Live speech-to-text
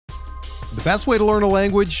The best way to learn a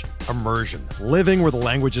language? Immersion. Living where the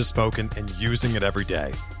language is spoken and using it every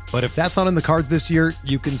day. But if that's not in the cards this year,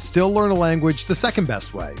 you can still learn a language the second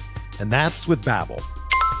best way, and that's with Babbel.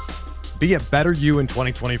 Be a better you in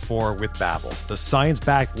 2024 with Babbel, the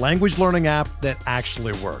science-backed language learning app that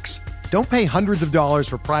actually works. Don't pay hundreds of dollars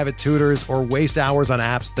for private tutors or waste hours on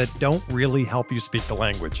apps that don't really help you speak the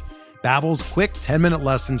language. Babbel's quick 10-minute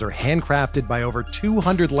lessons are handcrafted by over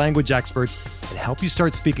 200 language experts and help you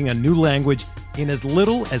start speaking a new language in as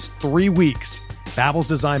little as 3 weeks. Babbel's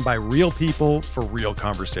designed by real people for real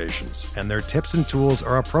conversations, and their tips and tools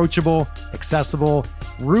are approachable, accessible,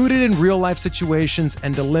 rooted in real-life situations,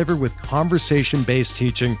 and delivered with conversation-based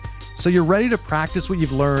teaching, so you're ready to practice what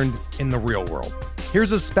you've learned in the real world.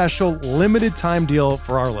 Here's a special limited-time deal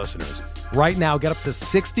for our listeners. Right now, get up to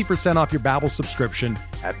 60% off your Babbel subscription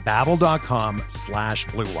at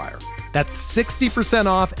babbel.com/Blue Wire. That's 60%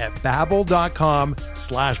 off at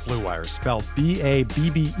babbel.com/Blue Wire, spelled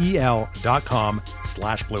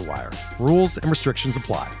BABBEL.com/Blue Wire. Rules and restrictions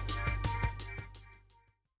apply.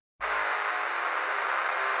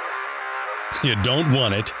 You don't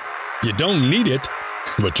want it. You don't need it,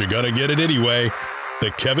 but you're going to get it anyway.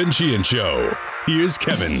 The Kevin Sheehan Show. Here's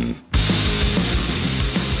Kevin.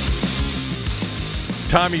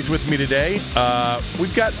 Tommy's with me today.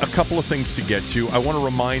 We've got a couple of things to get to. I want to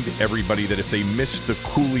remind everybody that if they missed the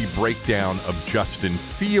Cooley breakdown of Justin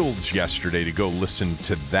Fields yesterday, to go listen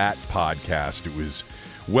to that podcast. It was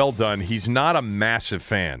well done. He's not a massive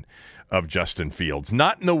fan of Justin Fields,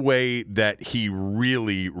 not in the way that he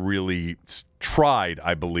really, really tried,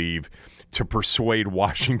 I believe, to persuade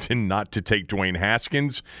Washington not to take Dwayne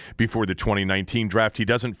Haskins before the 2019 draft. He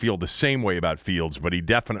doesn't feel the same way about Fields, but he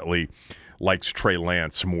definitely likes Trey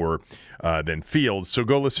Lance more than Fields. So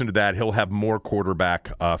go listen to that. He'll have more quarterback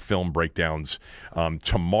film breakdowns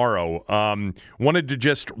tomorrow. Wanted to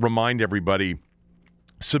just remind everybody,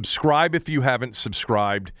 subscribe if you haven't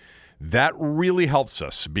subscribed. That really helps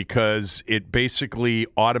us because it basically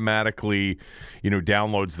automatically,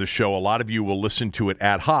 downloads the show. A lot of you will listen to it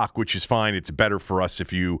ad hoc, which is fine. It's better for us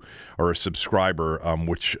if you are a subscriber,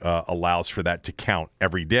 which allows for that to count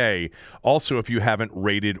every day. Also, if you haven't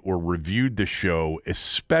rated or reviewed the show,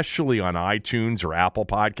 especially on iTunes or Apple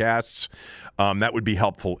Podcasts, that would be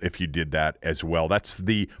helpful if you did that as well. That's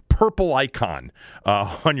the purple icon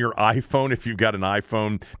on your iPhone, if you've got an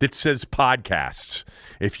iPhone, that says podcasts.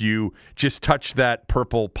 If you just touch that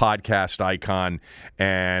purple podcast icon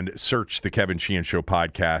and search the Kevin Sheehan Show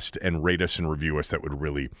podcast and rate us and review us, that would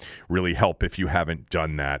really, really help if you haven't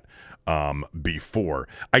done that before.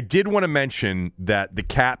 I did want to mention that the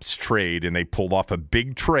Caps trade, and they pulled off a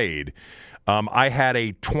big trade. I had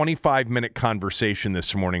a 25-minute conversation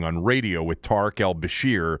this morning on radio with Tarek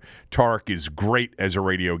El-Bashir. Tarek is great as a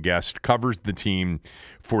radio guest, covers the team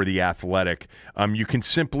for The Athletic. You can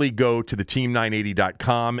simply go to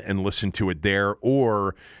theteam980.com and listen to it there,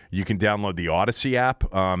 or you can download the Odyssey app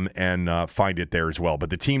and find it there as well. But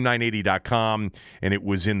theteam980.com, and it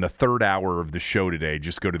was in the third hour of the show today.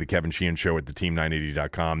 Just go to the Kevin Sheehan Show at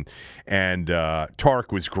theteam980.com. And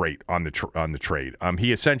Tarek was great on the trade.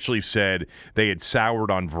 He essentially said they had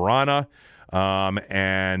soured on Verana,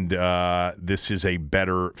 and this is a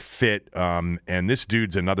better fit. And this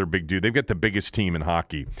dude's another big dude. They've got the biggest team in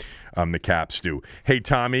hockey, the Caps do. Hey,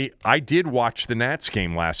 Tommy, I did watch the Nats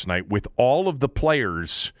game last night with all of the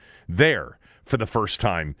players there for the first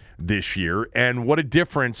time this year. And what a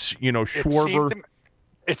difference, Schwarber.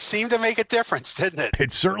 It seemed to make a difference, didn't it?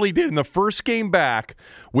 It certainly did. In the first game back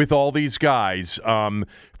with all these guys,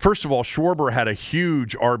 first of all, Schwarber had a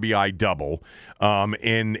huge RBI double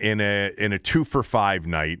in a 2-for-5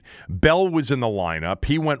 night. Bell was in the lineup.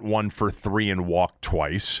 He went 1-for-3 and walked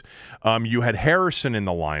twice. You had Harrison in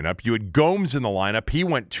the lineup. You had Gomes in the lineup. He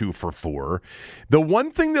went 2-for-4. The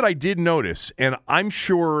one thing that I did notice, and I'm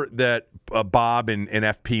sure that Bob and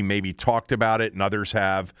FP maybe talked about it and others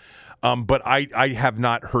have, but I have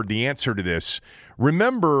not heard the answer to this.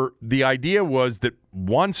 Remember, the idea was that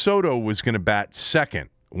Juan Soto was going to bat second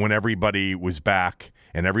when everybody was back,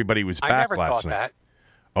 and everybody was back last night. I never thought that.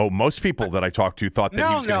 Oh, most people that I talked to thought that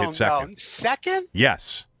he was going to hit second. No. Second?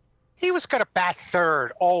 Yes. He was going to bat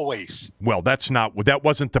third, always. Well, that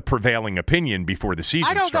wasn't the prevailing opinion before the season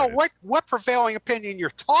started. I don't know what prevailing opinion you're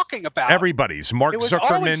talking about. Everybody's. Mark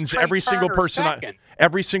Zuckerman's, every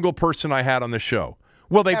single person I had on the show.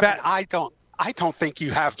 Well, Kevin, I don't think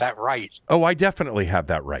you have that right. Oh, I definitely have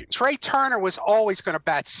that right. Trey Turner was always going to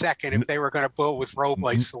bat second if they were going to go with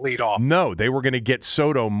Robles to lead off. No, they were going to get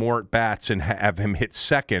Soto more at bats and have him hit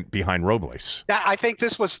second behind Robles. I think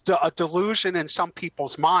this was a delusion in some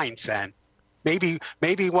people's minds. Then maybe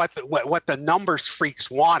what the numbers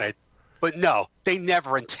freaks wanted But no, they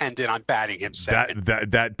never intended on batting him second.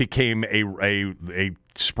 That became a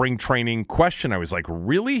spring training question. I was like,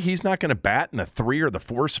 really? He's not going to bat in the 3 or the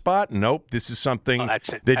 4 spot? Nope. This is something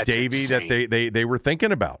that Davey, that they were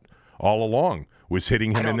thinking about all along, was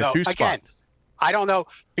hitting him in the 2 spot. Again, I don't know.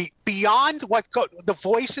 Beyond the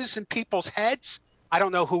voices in people's heads, I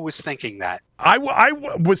don't know who was thinking that. I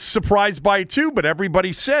was surprised by it too, but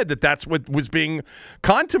everybody said that that's what was being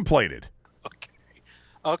contemplated.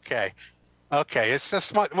 Okay. It's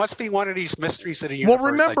just must be one of these mysteries of the universe.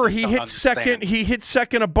 Well, remember, he hit second. He hit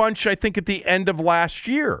second a bunch, I think, at the end of last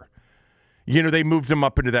year. They moved him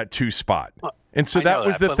up into that 2 spot, and so that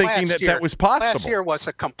was the thinking that was possible. Last year was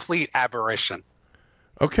a complete aberration.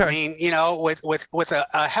 Okay. I mean, with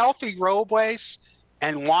a healthy Robles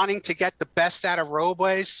and wanting to get the best out of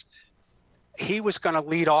Robles, he was going to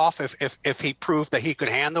lead off if he proved that he could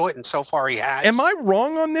handle it, and so far he has. Am I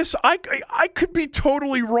wrong on this? I could be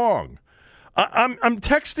totally wrong. I'm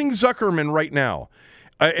texting Zuckerman right now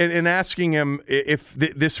and asking him if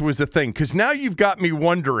this was the thing, because now you've got me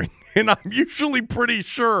wondering, and I'm usually pretty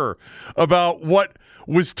sure about what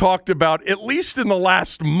was talked about, at least in the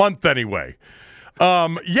last month anyway.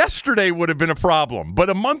 Yesterday would have been a problem, but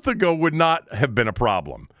a month ago would not have been a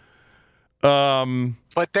problem.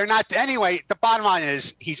 But they're not. Anyway, the bottom line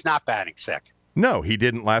is he's not batting second. No, he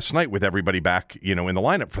didn't last night with everybody back, in the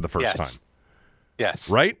lineup for the first time. Yes.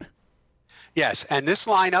 Right? Yes, and this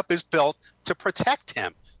lineup is built to protect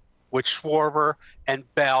him, with Schwarber and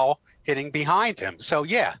Bell hitting behind him. So,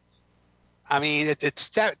 yeah. I mean, it's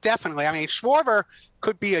definitely. I mean, Schwarber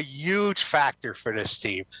could be a huge factor for this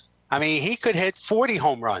team. I mean, he could hit 40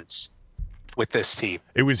 home runs with this team.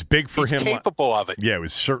 It was big for him. He's capable of it. Yeah, it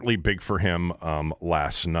was certainly big for him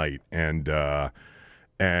last night. And to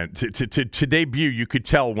debut, you could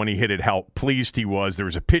tell when he hit it how pleased he was. There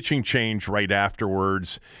was a pitching change right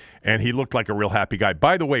afterwards, and he looked like a real happy guy.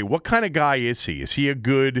 By the way, what kind of guy is he? Is he a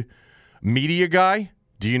good media guy?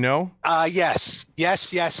 Do you know? Yes,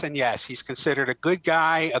 and yes. He's considered a good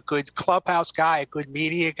guy, a good clubhouse guy, a good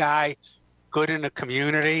media guy, good in the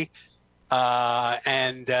community.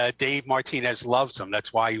 And Dave Martinez loves him.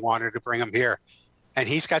 That's why he wanted to bring him here. And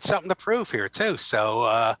he's got something to prove here, too. So,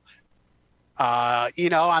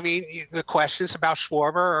 I mean, the questions about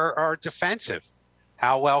Schwarber are defensive.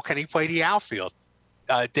 How well can he play the outfield?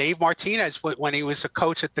 Dave Martinez, when he was a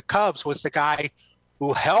coach at the Cubs, was the guy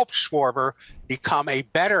who helped Schwarber become a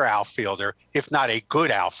better outfielder, if not a good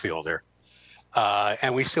outfielder.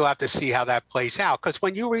 And we still have to see how that plays out. Because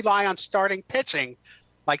when you rely on starting pitching,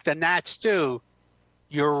 like the Nats do,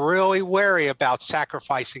 you're really wary about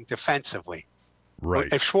sacrificing defensively.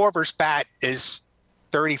 Right. If Schwarber's bat is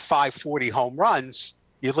 35, 40 home runs,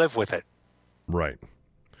 you live with it. Right.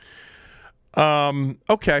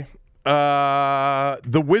 Okay.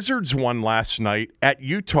 The Wizards won last night at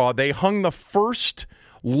Utah. They hung the first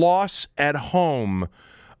loss at home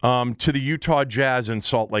to the Utah Jazz in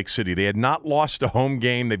Salt Lake City. They had not lost a home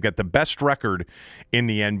game. They've got the best record in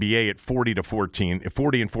the NBA at 40-14.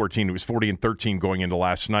 40-14. It was 40-13 going into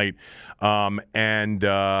last night. And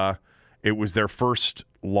it was their first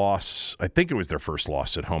loss. I think it was their first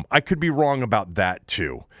loss at home. I could be wrong about that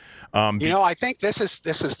too. I think this is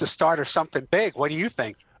the start of something big. What do you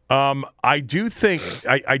think? I do think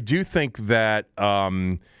that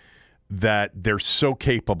that they're so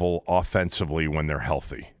capable offensively when they're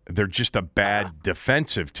healthy. They're just a bad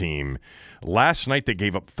defensive team. Last night they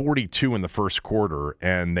gave up 42 in the first quarter,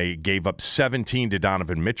 and they gave up 17 to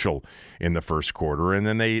Donovan Mitchell in the first quarter, and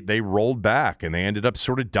then they rolled back, and they ended up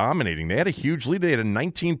sort of dominating. They had a huge lead. They had a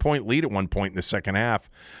 19-point lead at one point in the second half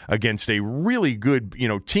against a really good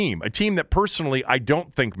team, a team that personally I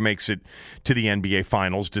don't think makes it to the NBA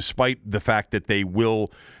Finals, despite the fact that they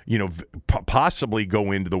will possibly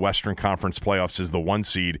go into the Western Conference playoffs as the 1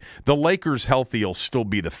 seed. The Lakers healthy will still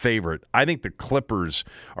be the favorite. I think the Clippers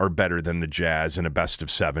are better than the Jazz in a best of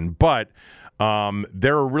 7, but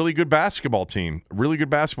they're a really good basketball team.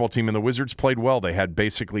 And the Wizards played well. They had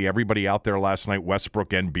basically everybody out there last night,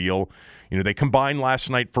 Westbrook and Beal. They combined last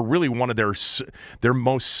night for really one of their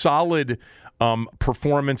most solid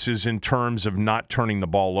performances in terms of not turning the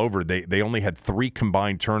ball over. They only had 3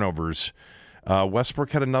 combined turnovers.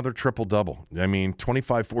 Westbrook had another triple-double. I mean,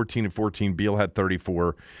 25, 14, and 14. Beal had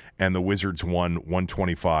 34, and the Wizards won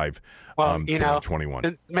 125 to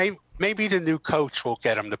 21. Maybe the new coach will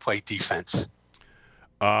get him to play defense.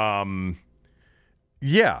 Yeah,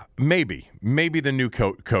 maybe. Maybe the new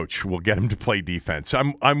coach will get him to play defense.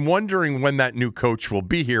 I'm wondering when that new coach will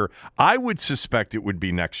be here. I would suspect it would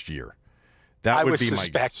be next year. That would be my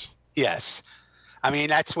guess. Yes. I mean,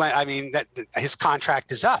 that's when his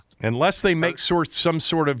contract is up. Unless they make some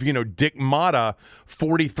sort of, Dick Motta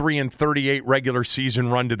 43-38 regular season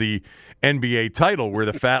run to the NBA title where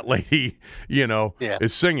the fat lady,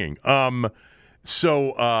 is singing. You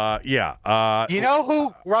know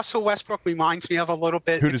who Russell Westbrook reminds me of a little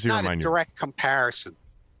bit? Who does he remind you? It's not a direct comparison.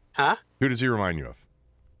 Huh? Who does he remind you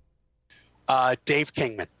of? Dave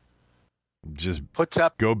Kingman. Just puts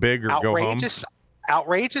up go big or go home?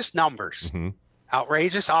 Outrageous numbers. Mm-hmm.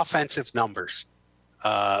 Outrageous offensive numbers,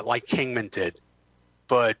 like Kingman did,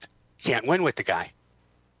 but can't win with the guy.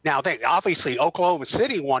 Now, obviously Oklahoma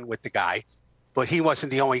City won with the guy, but he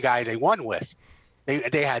wasn't the only guy they won with.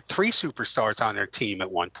 They had 3 superstars on their team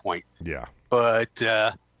at one point. Yeah. But,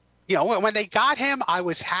 when they got him, I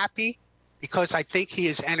was happy because I think he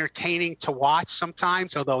is entertaining to watch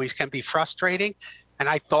sometimes, although he can be frustrating. And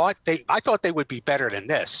I thought they would be better than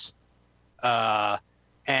this.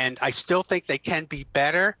 And I still think they can be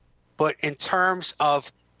better. But in terms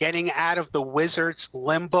of getting out of the Wizards'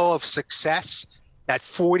 limbo of success, that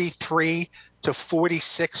 43 to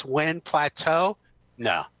 46 win plateau,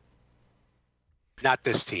 no. Not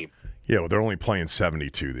this team. Yeah, well, they're only playing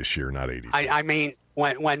 72 this year, not 82. I mean,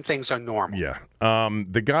 when things are normal. Yeah.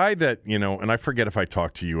 The guy that, and I forget if I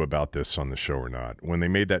talked to you about this on the show or not, when they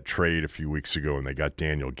made that trade a few weeks ago and they got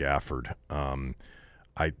Daniel Gafford,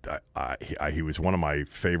 he was one of my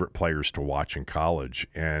favorite players to watch in college,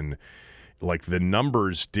 and like the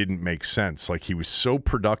numbers didn't make sense. Like he was so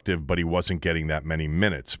productive, but he wasn't getting that many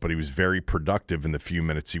minutes, but he was very productive in the few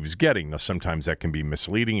minutes he was getting. Now, sometimes that can be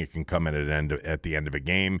misleading. It can come in at the end of a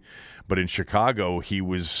game, but in Chicago,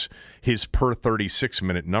 his per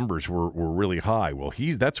 36-minute numbers were really high. Well,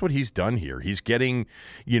 that's what he's done here. He's getting,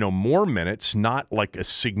 more minutes, not like a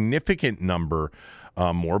significant number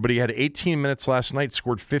more, but he had 18 minutes last night,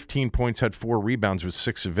 scored 15 points, had 4 rebounds, was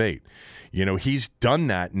 6 of 8. He's done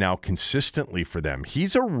that now consistently for them.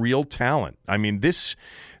 He's a real talent. I mean, this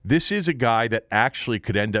is a guy that actually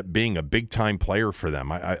could end up being a big-time player for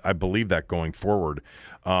them. I believe that going forward.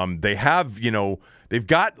 They have, they've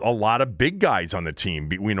got a lot of big guys on the team,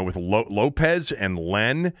 with Lopez and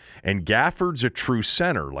Len, and Gafford's a true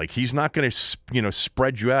center. Like, he's not going to,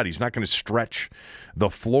 spread you out. He's not going to stretch the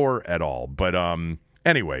floor at all. But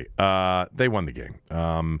anyway, they won the game.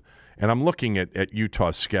 And I'm looking at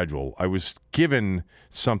Utah's schedule. I was given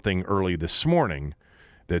something early this morning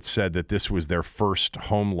that said that this was their first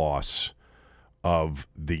home loss of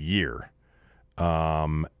the year.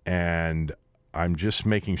 And I'm just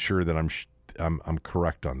making sure that I'm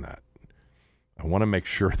correct on that. I want to make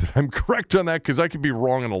sure that I'm correct on that because I could be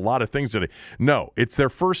wrong on a lot of things today. No, it's their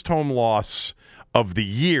first home loss of the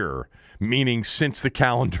year, meaning since the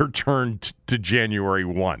calendar turned to January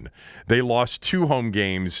 1. They lost 2 home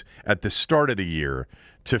games at the start of the year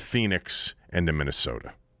to Phoenix and to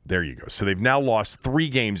Minnesota. There you go. So they've now lost 3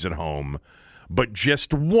 games at home, but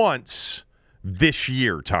just once this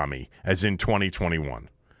year, Tommy, as in 2021.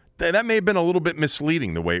 That may have been a little bit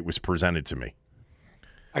misleading the way it was presented to me.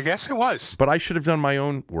 I guess it was. But I should have done my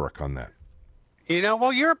own work on that.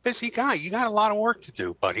 Well, you're a busy guy. You got a lot of work to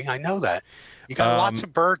do, buddy. I know that. You got lots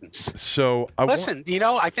of burdens. So listen,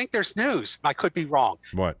 I think there's news. I could be wrong.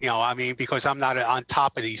 What? Because I'm not on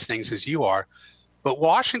top of these things as you are. But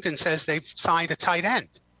Washington says they've signed a tight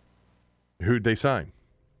end. Who'd they sign?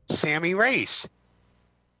 Sammy Reyes.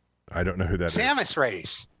 I don't know who that is. Samus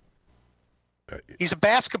Reyes. He's a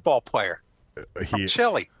basketball player from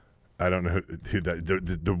Chile. I don't know who that.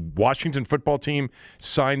 The Washington football team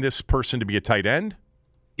signed this person to be a tight end?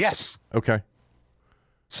 Yes. Okay.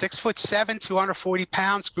 6'7", 240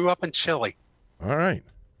 pounds, grew up in Chile. All right.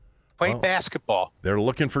 Played basketball. They're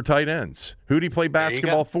looking for tight ends. Who'd he play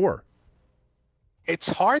basketball for? It's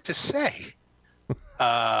hard to say.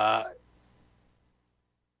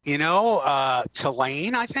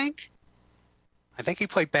 Tulane, I think. I think he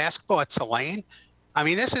played basketball at Tulane. I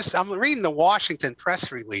mean, I'm reading the Washington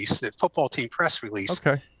press release, the football team press release.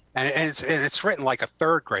 Okay. And it's written like a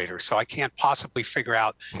 3rd grader, so I can't possibly figure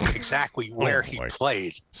out exactly where he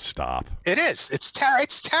played. Stop. It is. It's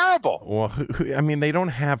terrible. Well, they don't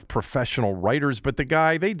have professional writers, but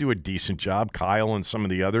they do a decent job. Kyle and some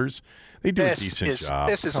of the others, they do a decent job.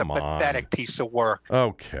 This is a pathetic piece of work.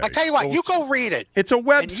 Okay. I tell you what, you go read it. It's a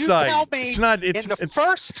website. And you tell me in the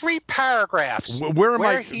first 3 paragraphs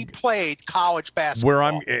where he played college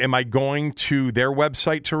basketball. Am I going to their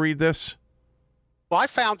website to read this? Well, I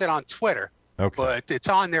found it on Twitter, but it's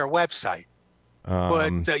on their website.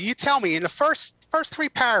 But you tell me in the first 3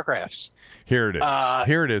 paragraphs. Here it is.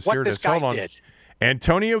 Here it is. What this guy did.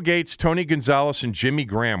 Antonio Gates, Tony Gonzalez, and Jimmy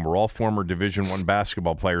Graham were all former Division I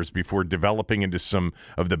basketball players before developing into some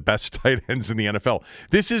of the best tight ends in the NFL.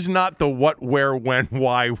 This is not the what, where, when,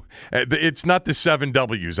 why. It's not the 7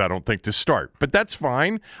 W's, I don't think, to start. But that's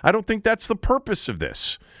fine. I don't think that's the purpose of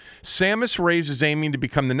this. Samus Reyes is aiming to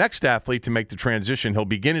become the next athlete to make the transition. He'll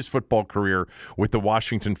begin his football career with the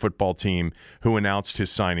Washington football team, who announced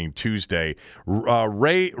his signing Tuesday.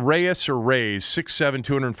 Reyes, 6'7",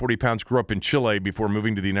 240 pounds, grew up in Chile before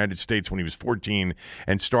moving to the United States when he was 14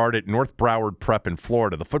 and starred at North Broward Prep in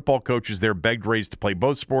Florida. The football coaches there begged Reyes to play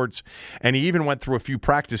both sports, and he even went through a few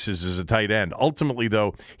practices as a tight end. Ultimately,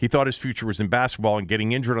 though, he thought his future was in basketball, and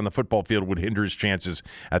getting injured on the football field would hinder his chances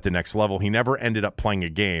at the next level. He never ended up playing a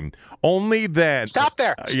game. Only then. Stop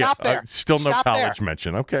there. Stop there. Still no Stop college there.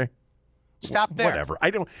 mention. Okay. Stop there. Whatever. I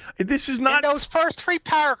don't. This is not. In those first 3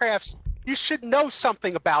 paragraphs, you should know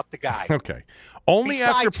something about the guy. Okay. Only Besides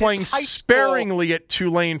after his playing high sparingly at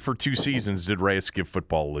Tulane for 2 seasons did Reyes give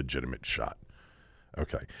football a legitimate shot.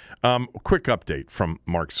 Okay. Quick update from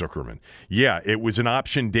Mark Zuckerman. Yeah, it was an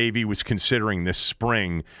option Davey was considering this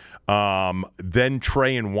spring. Then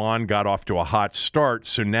Trey and Juan got off to a hot start,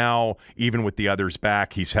 so now, even with the others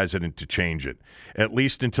back, he's hesitant to change it, at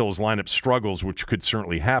least until his lineup struggles, which could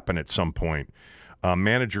certainly happen at some point.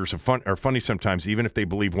 Managers are funny sometimes. Even if they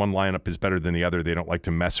believe one lineup is better than the other, they don't like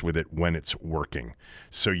to mess with it when it's working.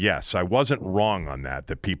 So, yes, I wasn't wrong on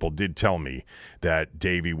that people did tell me that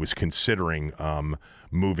Davey was considering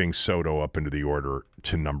moving Soto up into the order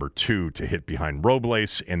to number 2 to hit behind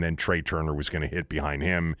Robles, and then Trey Turner was going to hit behind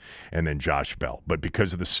him, and then Josh Bell. But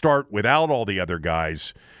because of the start without all the other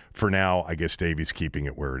guys, for now, I guess Davey's keeping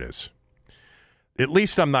it where it is. At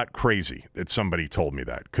least I'm not crazy that somebody told me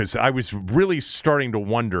that, because I was really starting to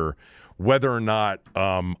wonder whether or not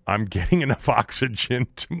I'm getting enough oxygen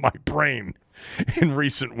to my brain in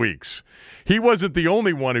recent weeks. He wasn't the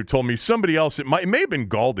only one who told me. Somebody else, it may have been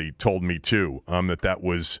Galdi, told me too that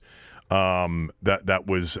was a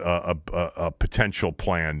potential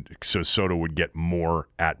plan so Soto would get more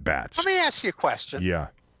at bats. Let me ask you a question. Yeah.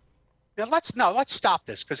 Let's stop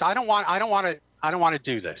this, because I don't want to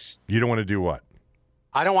do this. You don't want to do what?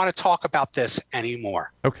 I don't want to talk about this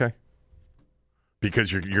anymore. Okay.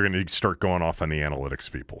 Because you're going to start going off on the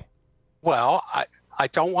analytics people. Well, I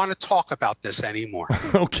don't want to talk about this anymore.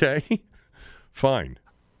 Okay. Fine.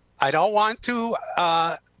 I don't want to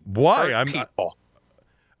Why? hurt people.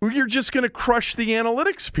 You're just going to crush the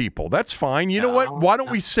analytics people. That's fine. You know what? Why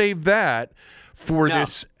don't we save that for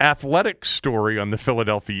this athletic story on the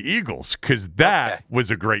Philadelphia Eagles? Because that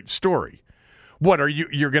was a great story. What are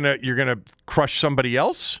you're gonna crush somebody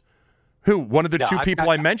else? Who? One of the 2 people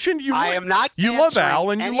I mentioned? I am not. You love Al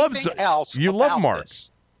and you love Mark.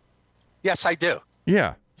 This. Yes, I do.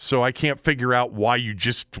 Yeah. So I can't figure out why you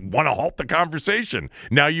just want to halt the conversation.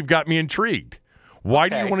 Now you've got me intrigued. Why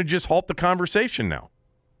do you want to just halt the conversation now?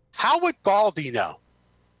 How would Galdi know?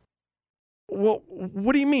 Well,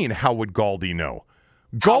 what do you mean? How would Galdi know?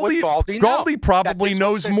 Galdi probably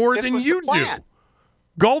knows more than you do.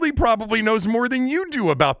 Galdi probably knows more than you do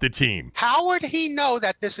about the team. How would he know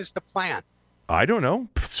that this is the plan? I don't know.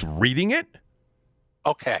 Reading it?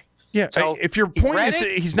 Okay. Yeah. So if your point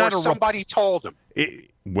is he's not somebody told him.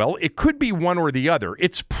 Well, it could be one or the other.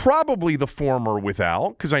 It's probably the former with Al,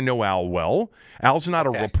 because I know Al well. Al's not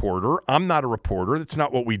a reporter. I'm not a reporter. That's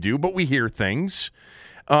not what we do, but we hear things.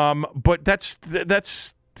 But that's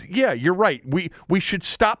yeah, you're right. We should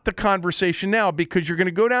stop the conversation now, because you're going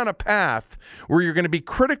to go down a path where you're going to be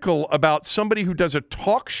critical about somebody who does a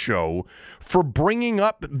talk show for bringing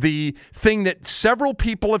up the thing that several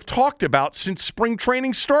people have talked about since spring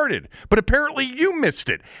training started. But apparently you missed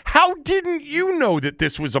it. How didn't you know that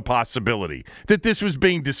this was a possibility, that this was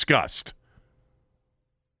being discussed?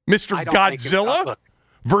 Mr. Godzilla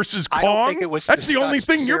versus Kong? I don't think it was That's the only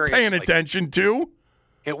thing you're paying seriously. attention to.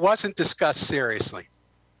 It wasn't discussed seriously.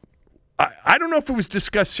 I don't know if it was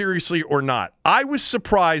discussed seriously or not. I was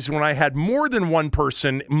surprised when I had more than one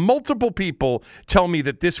person, multiple people, tell me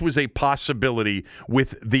that this was a possibility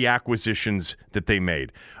with the acquisitions that they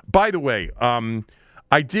made. By the way,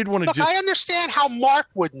 I did want to I understand how Mark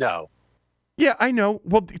would know. Yeah, I know.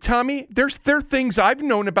 Well, Tommy, there are things I've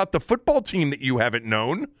known about the football team that you haven't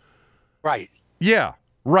known. Right. Yeah,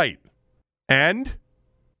 right. And?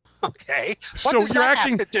 Okay. So what does that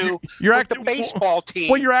have to do with the baseball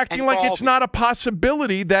team? Well, you're acting like it's not a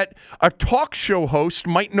possibility that a talk show host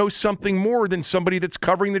might know something more than somebody that's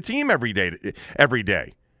covering the team every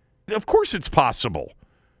day. Of course it's possible.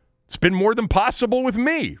 It's been more than possible with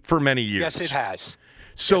me for many years. Yes, it has.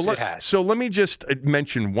 So, it has. so let me just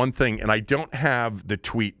mention one thing, and I don't have the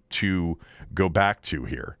tweet to go back to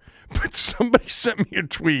here, but somebody sent me a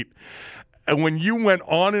tweet. And when you went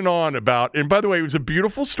on and on about, and by the way, it was a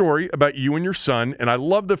beautiful story about you and your son, and I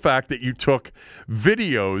love the fact that you took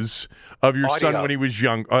videos of your son when he was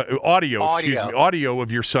young, audio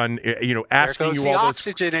of your son, asking there goes you the all this.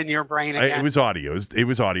 oxygen in your brain again. It was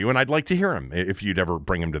audio, and I'd like to hear him if you'd ever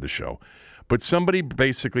bring him to the show. But somebody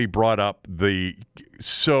basically brought up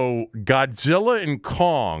so Godzilla and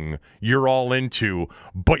Kong you're all into,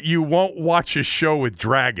 but you won't watch a show with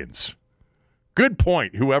dragons. Good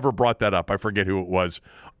point. Whoever brought that up, I forget who it was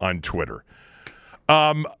on Twitter.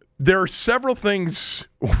 There are several things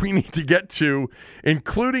we need to get to,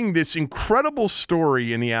 including this incredible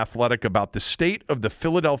story in The Athletic about the state of the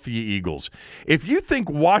Philadelphia Eagles. If you think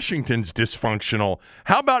Washington's dysfunctional,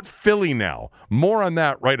 how about Philly now? More on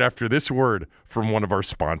that right after this word from one of our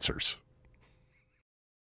sponsors.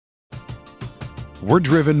 We're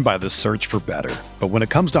driven by the search for better. But when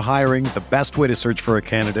it comes to hiring, the best way to search for a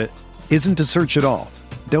candidate isn't to search at all.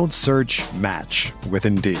 Don't search, match with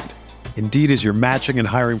Indeed. Indeed is your matching and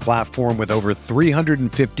hiring platform with over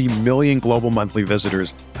 350 million global monthly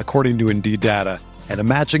visitors, according to Indeed data, and a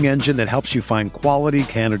matching engine that helps you find quality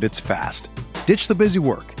candidates fast. Ditch the busy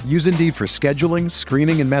work. Use Indeed for scheduling,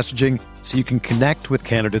 screening, and messaging so you can connect with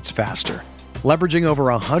candidates faster. Leveraging over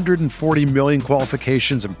 140 million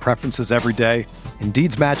qualifications and preferences every day,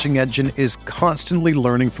 Indeed's matching engine is constantly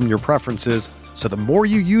learning from your preferences, so the more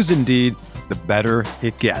you use Indeed, the better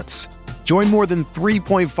it gets. Join more than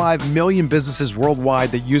 3.5 million businesses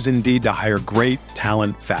worldwide that use Indeed to hire great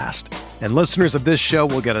talent fast. And listeners of this show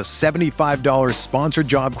will get a $75 sponsored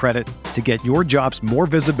job credit to get your jobs more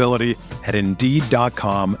visibility at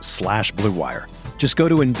Indeed.com/Blue Wire. Just go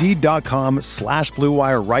to Indeed.com/Blue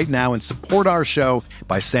Wire right now and support our show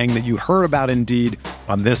by saying that you heard about Indeed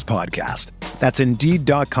on this podcast. That's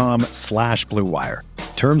Indeed.com/Blue Wire.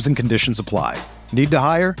 Terms and conditions apply. Need to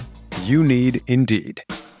hire? You need Indeed.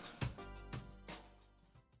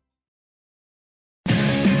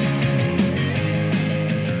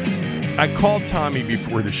 I called Tommy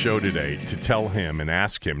before the show today to tell him and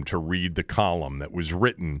ask him to read the column that was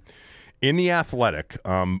written in The Athletic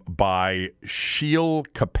by Sheil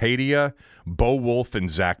Kapadia, Bo Wolf, and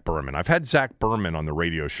Zach Berman. I've had Zach Berman on the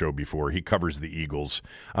radio show before. He covers the Eagles.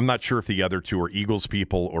 I'm not sure if the other two are Eagles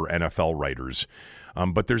people or NFL writers.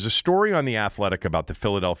 But there's a story on The Athletic about the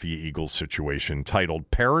Philadelphia Eagles situation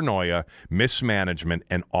titled Paranoia, Mismanagement,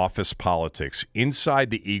 and Office Politics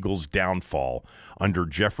Inside the Eagles' Downfall under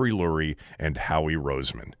Jeffrey Lurie and Howie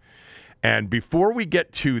Roseman. And before we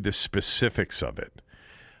get to the specifics of it,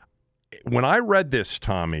 when I read this,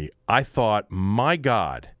 Tommy, I thought, my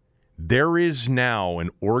God, there is now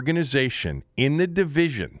an organization in the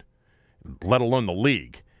division, let alone the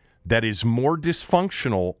league, that is more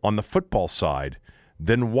dysfunctional on the football side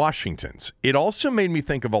than Washington's. It also made me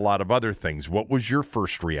think of a lot of other things. What was your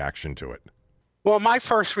first reaction to it? Well, my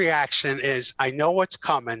first reaction is I know what's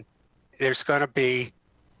coming. There's going to be,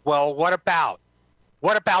 well, what about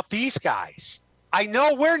these guys? I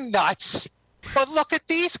know we're nuts, but look at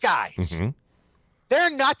these guys. Mm-hmm. They're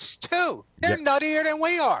nuts too. They're nuttier than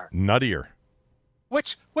we are. Nuttier.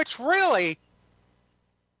 Which really,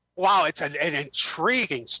 wow, it's an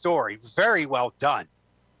intriguing story. Very well done.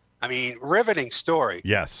 I mean, riveting story.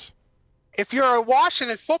 Yes. If you're a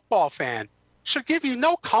Washington football fan, should give you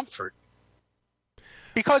no comfort.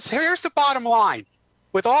 Because here's the bottom line.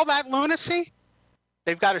 With all that lunacy,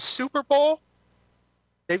 they've got a Super Bowl.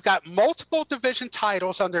 They've got multiple division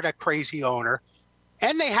titles under that crazy owner.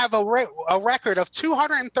 And they have a record of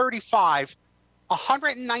 235,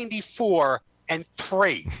 194, and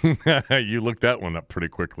 3. You looked that one up pretty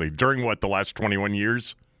quickly. During what, the last 21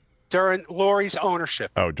 years? During Lurie's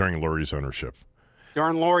ownership. Oh, during Lurie's ownership.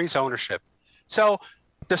 During Lurie's ownership. So,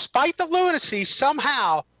 despite the lunacy,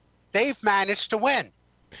 somehow they've managed to win.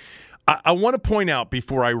 I want to point out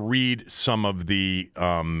before I read some of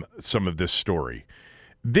this story.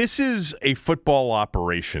 This is a football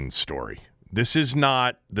operations story. This is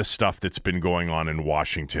not the stuff that's been going on in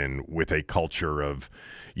Washington with a culture of,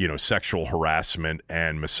 sexual harassment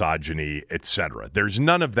and misogyny, etc. There's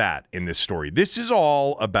none of that in this story. This is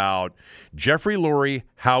all about Jeffrey Lurie,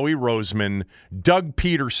 Howie Roseman, Doug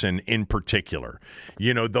Peterson in particular.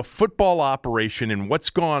 The football operation and what's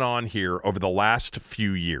gone on here over the last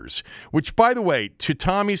few years, which, by the way, to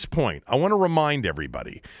Tommy's point, I want to remind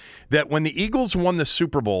everybody, that when the Eagles won the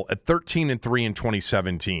Super Bowl at 13-3 in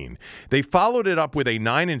 2017, they followed it up with a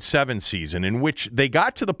 9-7 season in which they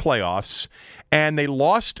got to the playoffs and they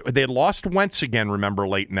had lost Wentz again, remember,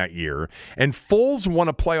 late in that year, and Foles won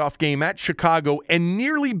a playoff game at Chicago and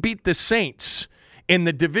nearly beat the Saints in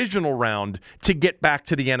the divisional round to get back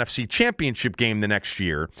to the NFC Championship game the next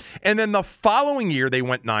year. And then the following year, they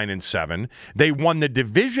went 9-7. They won the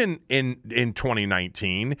division in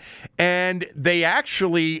 2019, and they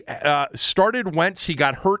actually started Wentz. He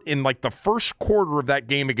got hurt in like the first quarter of that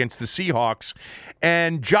game against the Seahawks,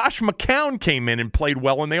 and Josh McCown came in and played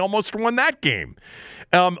well, and they almost won that game.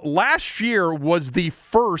 Last year was the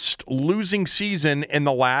first losing season in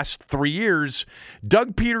the last 3 years.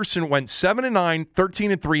 Doug Peterson went 7-9,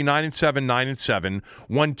 13-3, 9-7, 9-7,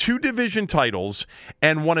 won 2 division titles,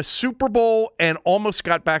 and won a Super Bowl and almost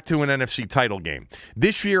got back to an NFC title game.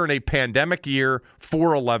 This year, in a pandemic year,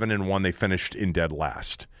 4-11-1, they finished in dead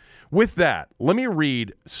last. With that, let me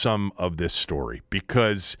read some of this story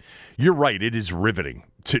because you're right, it is riveting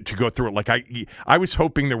to go through it. Like I was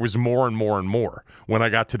hoping there was more and more and more when I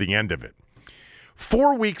got to the end of it.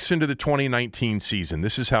 4 weeks into the 2019 season,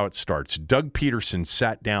 this is how it starts. Doug Peterson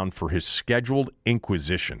sat down for his scheduled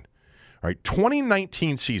inquisition. All right,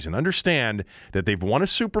 2019 season. Understand that they've won a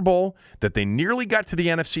Super Bowl, that they nearly got to the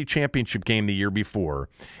NFC Championship game the year before,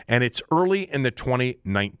 and it's early in the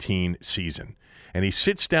 2019 season. And he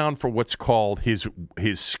sits down for what's called his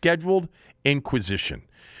scheduled inquisition.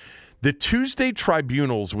 The Tuesday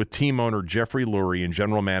tribunals with team owner Jeffrey Lurie and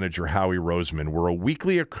general manager Howie Roseman were a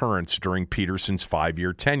weekly occurrence during Peterson's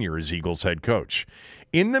 5-year tenure as Eagles head coach.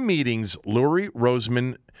 In the meetings, Lurie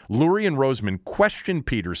and Roseman questioned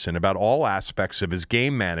Peterson about all aspects of his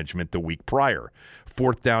game management the week prior.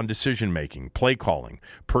 Fourth down decision-making, play calling,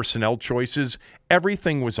 personnel choices,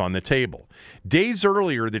 everything was on the table. Days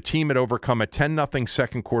earlier, the team had overcome a 10-0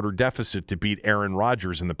 second-quarter deficit to beat Aaron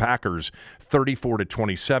Rodgers and the Packers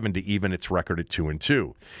 34-27 to even its record at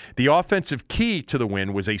 2-2. The offensive key to the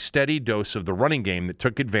win was a steady dose of the running game that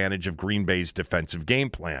took advantage of Green Bay's defensive game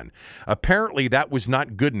plan. Apparently, that was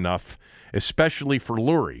not good enough, especially for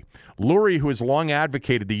Lurie. Lurie, who has long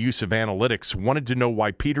advocated the use of analytics, wanted to know why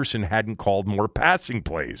Peterson hadn't called more passing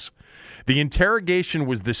plays. The interrogation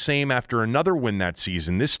was the same after another win that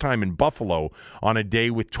season, this time in Buffalo, on a day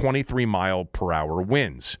with 23-mile-per-hour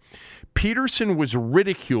winds. Peterson was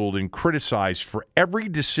ridiculed and criticized for every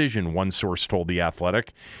decision, one source told The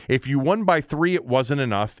Athletic. If you won by 3, it wasn't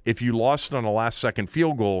enough. If you lost on a last-second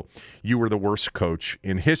field goal, you were the worst coach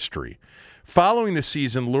in history. Following the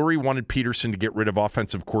season, Lurie wanted Peterson to get rid of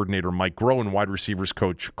offensive coordinator Mike Groh and wide receivers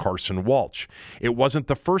coach Carson Walsh. It wasn't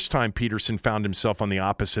the first time Peterson found himself on the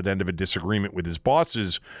opposite end of a disagreement with his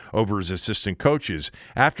bosses over his assistant coaches.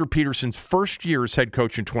 After Peterson's first year as head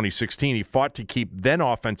coach in 2016, he fought to keep then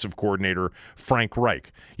offensive coordinator Frank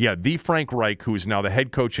Reich. Yeah, the Frank Reich, who is now the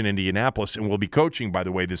head coach in Indianapolis and will be coaching, by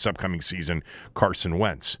the way, this upcoming season, Carson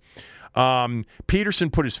Wentz.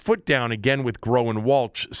 Peterson put his foot down again with Groh and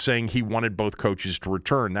Walsh, saying he wanted both coaches to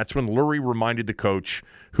return. That's when Lurie reminded the coach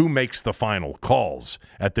who makes the final calls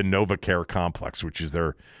at the NovaCare complex, which is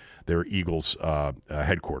their Eagles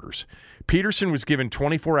headquarters. Peterson was given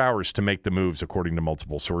 24 hours to make the moves, according to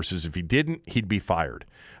multiple sources. If he didn't, he'd be fired.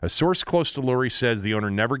 A source close to Lurie says the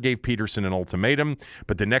owner never gave Peterson an ultimatum,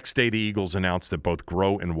 but the next day the Eagles announced that both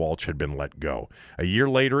Groh and Walsh had been let go. A year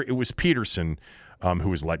later, it was Peterson who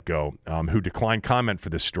was let go, who declined comment for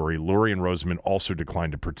this story. Lurie and Roseman also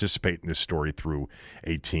declined to participate in this story through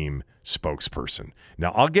a team spokesperson.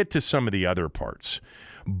 Now, I'll get to some of the other parts,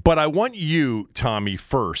 but I want you, Tommy,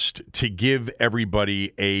 first to give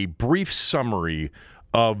everybody a brief summary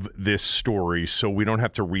of this story so we don't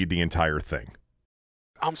have to read the entire thing.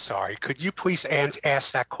 I'm sorry. Could you please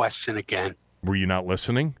ask that question again? Were you not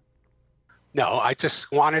listening? No, I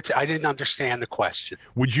didn't understand the question.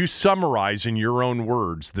 Would you summarize in your own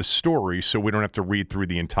words the story so we don't have to read through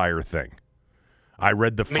the entire thing? I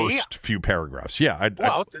read the first few paragraphs. Yeah.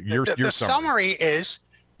 The summary is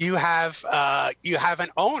you have an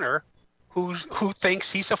owner who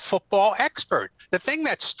thinks he's a football expert. The thing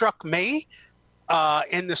that struck me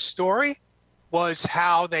in the story was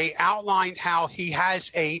how they outlined how he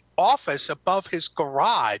has a office above his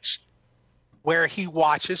garage where he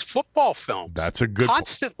watches football films. That's a good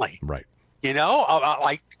constantly, right? You know,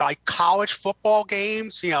 like college football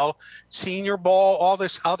games, you know, Senior Bowl, all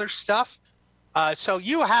this other stuff. So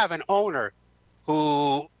you have an owner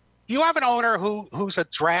who's a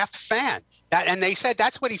draft fan, and they said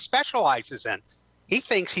that's what he specializes in. He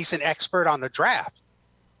thinks he's an expert on the draft.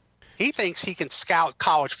 He thinks he can scout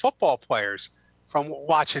college football players from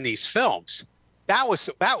watching these films. That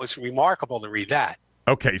was remarkable to read that.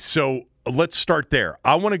 Okay, so let's start there.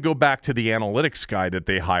 I want to go back to the analytics guy that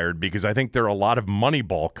they hired because I think there are a lot of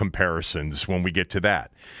Moneyball comparisons when we get to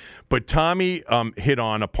that. But Tommy hit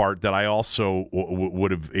on a part that I also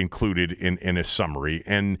would have included in a summary,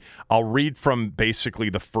 and I'll read from basically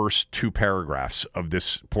the first two paragraphs of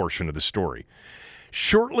this portion of the story.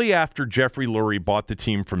 Shortly after Jeffrey Lurie bought the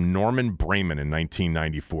team from Norman Brayman in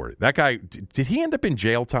 1994, that guy, did he end up in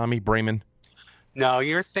jail, Tommy Brayman? No,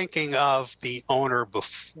 you're thinking of the owner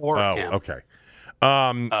before him. Oh, okay.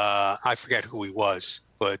 I forget who he was,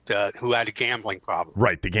 but who had a gambling problem.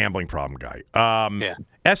 Right, the gambling problem guy. Yeah.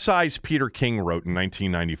 SI's Peter King wrote in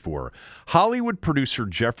 1994, Hollywood producer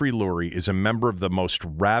Jeffrey Lurie is a member of the most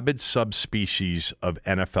rabid subspecies of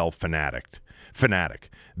NFL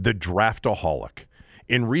fanatic, the draftaholic.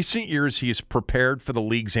 In recent years, he has prepared for the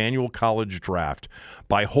league's annual college draft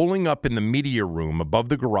by holing up in the media room above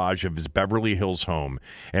the garage of his Beverly Hills home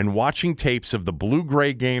and watching tapes of the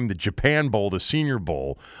Blue-Gray game, the Japan Bowl, the Senior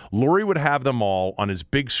Bowl. Lurie would have them all on his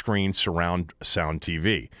big screen surround sound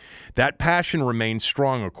TV. That passion remains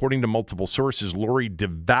strong. According to multiple sources, Lurie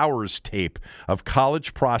devours tape of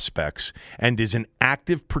college prospects and is an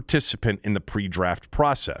active participant in the pre-draft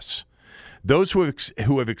process. Those who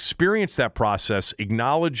have experienced that process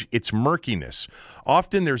acknowledge its murkiness.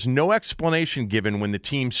 Often there's no explanation given when the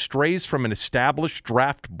team strays from an established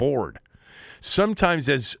draft board. Sometimes,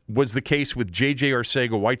 as was the case with J.J.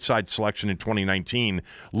 Arcega-Whiteside's selection in 2019,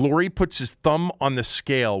 Lurie puts his thumb on the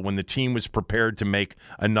scale when the team was prepared to make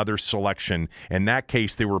another selection. In that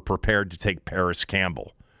case, they were prepared to take Paris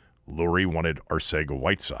Campbell. Lurie wanted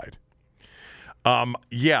Arcega-Whiteside.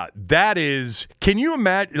 Yeah, that is, can you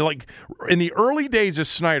imagine, like, in the early days of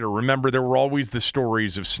Snyder, remember, there were always the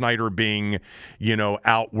stories of Snyder being,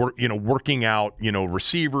 working out,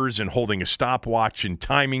 receivers and holding a stopwatch and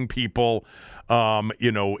timing people,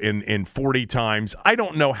 in 40 times. I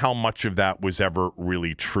don't know how much of that was ever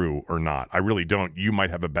really true or not. I really don't. You might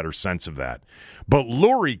have a better sense of that. But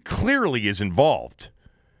Lurie clearly is involved.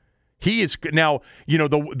 He is now,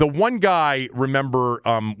 the one guy, remember,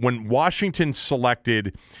 when Washington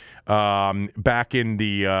selected back in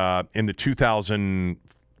the 2000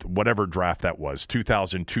 whatever draft that was,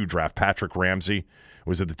 2002 draft, Patrick Ramsey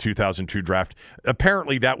was at the 2002 draft.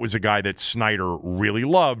 Apparently that was a guy that Snyder really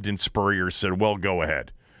loved, and Spurrier said, well, go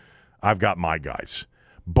ahead. I've got my guys.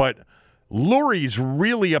 But Lurie's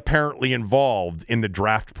really apparently involved in the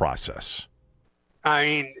draft process. I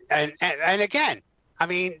mean, and again,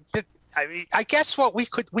 I guess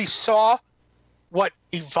we saw what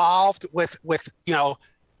evolved with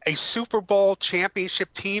a Super Bowl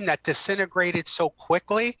championship team that disintegrated so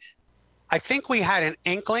quickly. I think we had an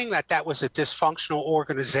inkling that was a dysfunctional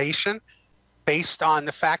organization based on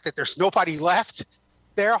the fact that there's nobody left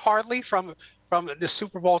there hardly from the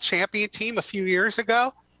Super Bowl champion team a few years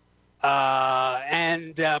ago. But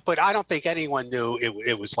I don't think anyone knew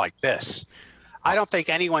it was like this. I don't think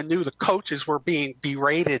anyone knew the coaches were being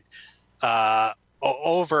berated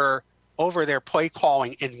over their play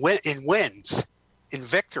calling in wins, in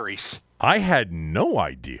victories. I had no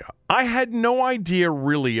idea. I had no idea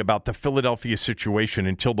really about the Philadelphia situation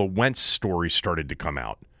until the Wentz story started to come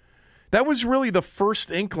out. That was really the first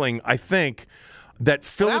inkling, I think, that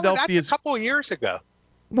Philadelphia. That's a couple of years ago.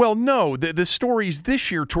 Well, no, the stories this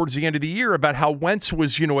year towards the end of the year about how Wentz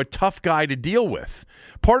was, a tough guy to deal with.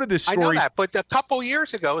 Part of this story. I know that, but a couple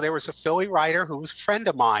years ago, there was a Philly writer who was a friend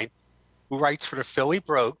of mine who writes for the Philly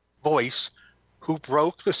Voice, who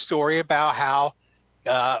broke the story about how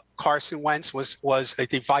Carson Wentz was a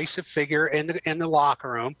divisive figure in the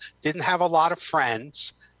locker room, didn't have a lot of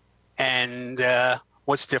friends, and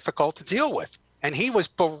was difficult to deal with. And he was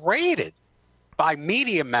berated by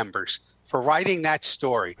media members for writing that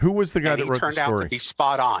story. Who was the guy that wrote the story? He turned out to be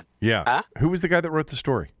spot on. Yeah. Huh? Who was the guy that wrote the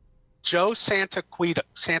story? Joe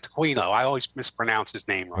Santaquino. I always mispronounce his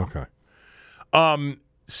name wrong. Okay.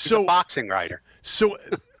 He's a boxing writer. So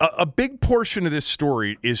a big portion of this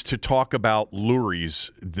story is to talk about Lurie's,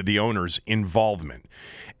 the owner's, involvement.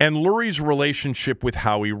 And Lurie's relationship with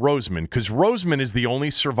Howie Roseman, because Roseman is the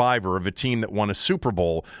only survivor of a team that won a Super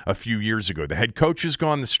Bowl a few years ago. The head coach is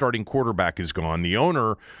gone. The starting quarterback is gone. The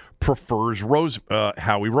owner prefers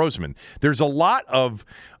Howie Roseman. There's a lot of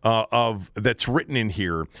that's written in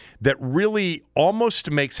here that really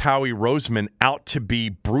almost makes Howie Roseman out to be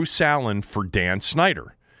Bruce Allen for Dan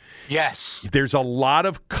Snyder. Yes. There's a lot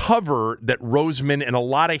of cover that Roseman and a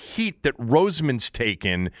lot of heat that Roseman's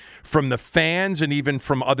taken from the fans and even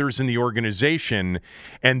from others in the organization.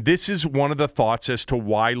 And this is one of the thoughts as to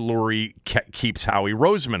why Lurie keeps Howie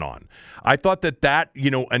Roseman on. I thought that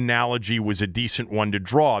analogy was a decent one to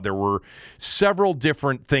draw. There were several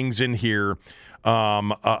different things in here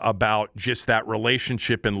about just that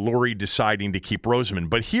relationship and Lurie deciding to keep Roseman.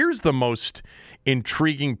 But here's the most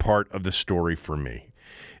intriguing part of the story for me.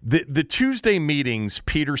 The Tuesday meetings,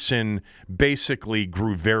 Peterson basically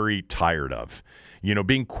grew very tired of.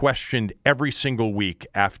 Being questioned every single week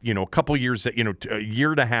after, a couple years, a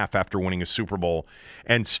year and a half after winning a Super Bowl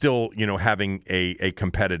and still, having a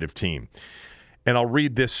competitive team. And I'll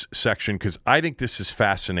read this section because I think this is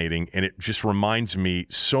fascinating and it just reminds me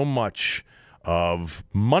so much of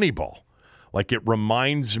Moneyball. Like it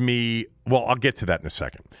reminds me, well, I'll get to that in a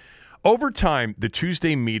second. Over time, the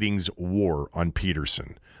Tuesday meetings wore on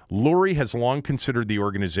Peterson. Lurie has long considered the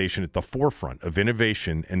organization at the forefront of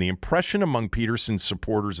innovation, and the impression among Peterson's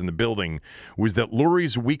supporters in the building was that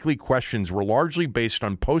Lurie's weekly questions were largely based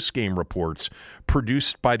on post-game reports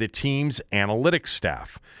produced by the team's analytics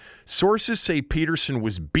staff. Sources say Peterson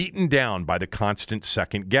was beaten down by the constant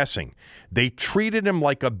second-guessing. They treated him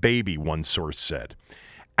like a baby, one source said.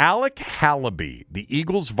 Alec Hallaby, the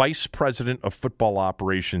Eagles' vice president of football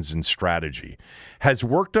operations and strategy, has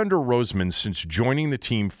worked under Roseman since joining the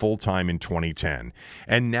team full-time in 2010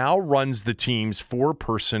 and now runs the team's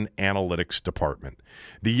four-person analytics department.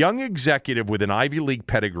 The young executive with an Ivy League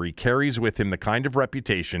pedigree carries with him the kind of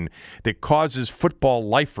reputation that causes football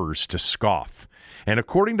lifers to scoff. And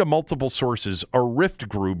according to multiple sources, a rift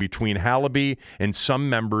grew between Hallaby and some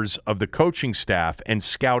members of the coaching staff and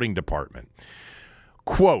scouting department.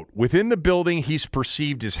 Quote, within the building, he's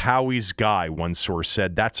perceived as Howie's guy, one source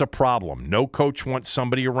said. That's a problem. No coach wants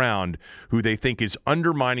somebody around who they think is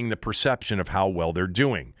undermining the perception of how well they're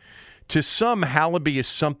doing. To some, Hallaby is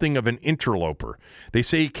something of an interloper. They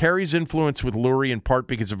say he carries influence with Lurie in part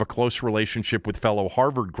because of a close relationship with fellow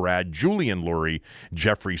Harvard grad Julian Lurie,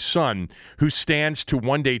 Jeffrey's son, who stands to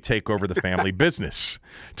one day take over the family business.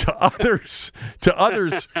 To others,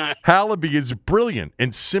 Hallaby is brilliant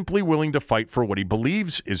and simply willing to fight for what he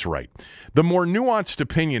believes is right. The more nuanced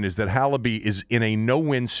opinion is that Hallaby is in a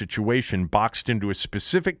no-win situation boxed into a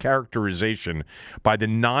specific characterization by the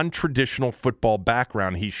non-traditional football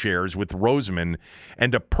background he shares with Roseman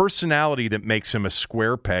and a personality that makes him a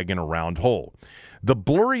square peg in a round hole. The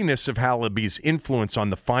blurriness of Hallaby's influence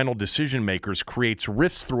on the final decision makers creates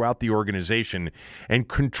rifts throughout the organization and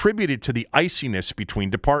contributed to the iciness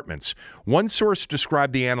between departments. One source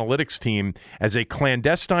described the analytics team as a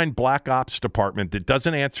clandestine black ops department that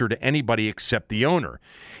doesn't answer to anybody except the owner,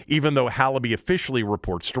 even though Hallaby officially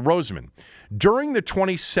reports to Roseman. During the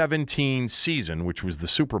 2017 season, which was the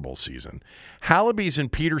Super Bowl season, Hallaby's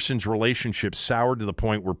and Peterson's relationship soured to the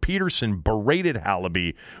point where Peterson berated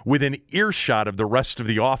Hallaby within earshot of the rest of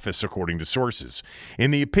the office, according to sources.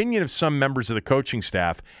 In the opinion of some members of the coaching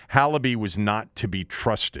staff, Hallaby was not to be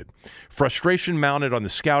trusted. Frustration mounted on the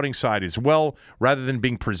scouting side as well. Rather than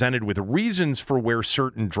being presented with reasons for where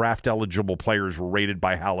certain draft-eligible players were rated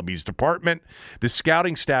by Hallaby's department, the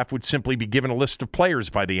scouting staff would simply be given a list of players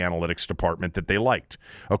by the analytics department that they liked.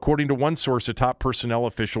 According to one source, a top personnel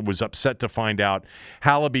official was upset to find out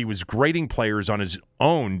Hallaby was grading players on his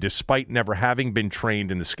own despite never having been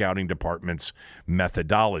trained in the scouting department's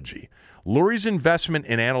methodology. Lurie's investment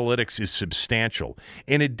in analytics is substantial.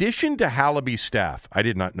 In addition to Hallaby's staff, I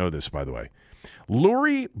did not know this, by the way,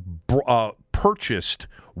 Lurie purchased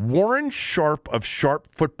Warren Sharp of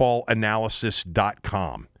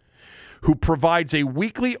SharpFootballAnalysis.com, who provides a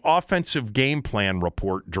weekly offensive game plan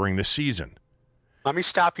report during the season. Let me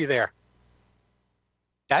stop you there.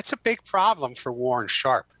 That's a big problem for Warren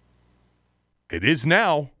Sharp. It is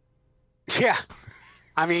now. Yeah.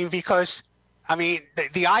 Because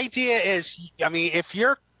the idea is, if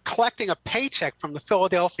you're collecting a paycheck from the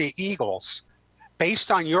Philadelphia Eagles based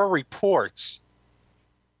on your reports,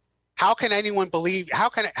 how can anyone believe, how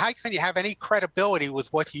can you have any credibility with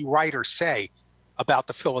what you write or say about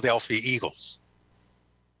the Philadelphia Eagles?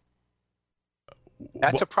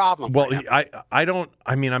 That's a problem. Well,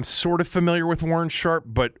 I'm sort of familiar with Warren Sharp,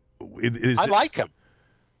 but I like him.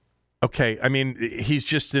 Okay, he's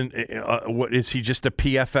just what is he? Just a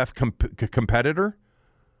PFF competitor,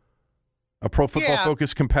 a Pro Football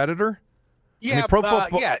Focus competitor? Yeah, Pro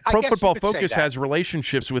Football Focus has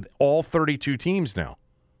relationships with all 32 teams now.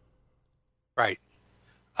 Right.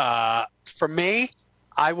 For me,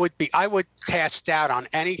 I would cast doubt on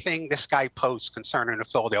anything this guy posts concerning the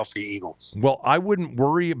Philadelphia Eagles. Well, I wouldn't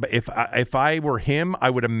worry, but if I were him, I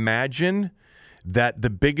would imagine that the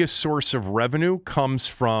biggest source of revenue comes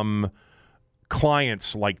from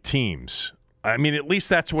clients like teams. At least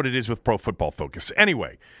that's what it is with Pro Football Focus.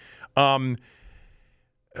 Anyway, was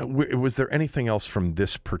there anything else from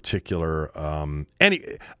this particular?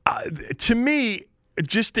 To me,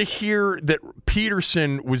 just to hear that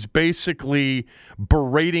Peterson was basically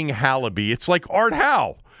berating Hallaby, it's like Art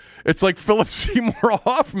Howe. It's like Philip Seymour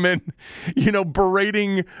Hoffman,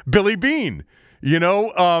 berating Billy Beane,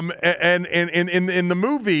 and in the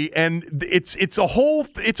movie, and it's a whole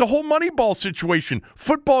Moneyball situation.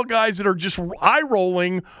 Football guys that are just eye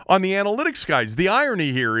rolling on the analytics guys. The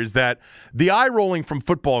irony here is that the eye rolling from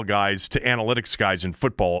football guys to analytics guys in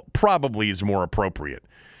football probably is more appropriate.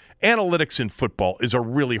 Analytics in football is a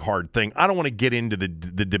really hard thing. I don't want to get into the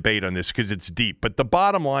debate on this because it's deep, but the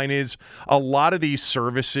bottom line is a lot of these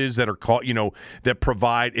services that are called, that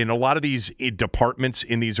provide in a lot of these departments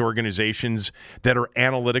in these organizations that are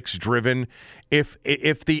analytics driven, if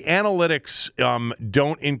the analytics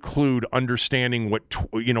don't include understanding what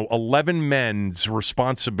 11 men's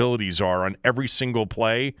responsibilities are on every single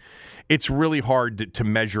play, it's really hard to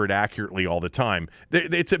measure it accurately all the time.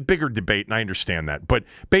 It's a bigger debate, and I understand that. But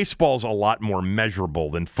baseball's a lot more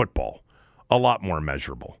measurable than football. A lot more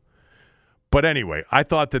measurable. But anyway, I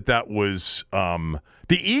thought that was the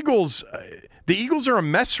Eagles. The Eagles are a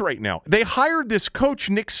mess right now. They hired this coach,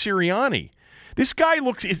 Nick Sirianni. This guy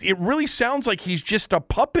it really sounds like he's just a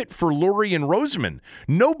puppet for Lurie and Roseman.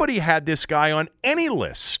 Nobody had this guy on any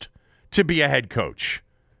list to be a head coach.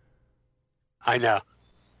 I know.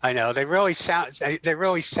 They really sound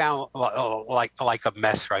like a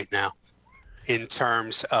mess right now, in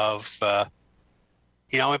terms of But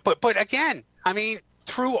again, I mean,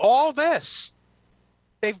 through all this,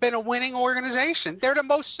 they've been a winning organization. They're the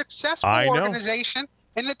most successful organization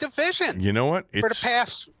in the division. You know what? For the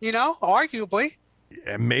past, arguably.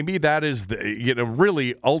 Maybe that is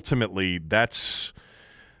really ultimately that's.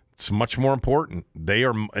 It's much more important. They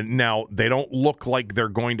don't look like they're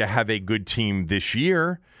going to have a good team this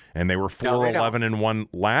year, and they were 4-11-1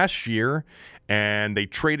 last year, and they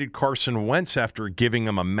traded Carson Wentz after giving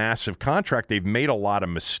him a massive contract. They've made a lot of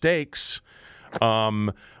mistakes.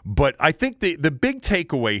 But I think the big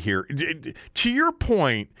takeaway here, to your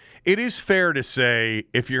point, it is fair to say,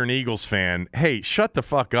 if you're an Eagles fan, hey, shut the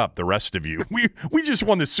fuck up, the rest of you. We just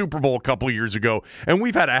won the Super Bowl a couple of years ago, and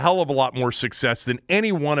we've had a hell of a lot more success than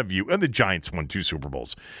any one of you. And the Giants won 2 Super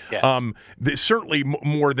Bowls. Yes. Certainly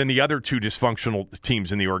more than the other 2 dysfunctional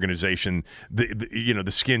teams in the organization, the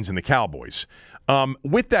Skins and the Cowboys.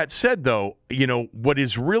 With that said, though, what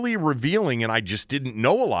is really revealing, and I just didn't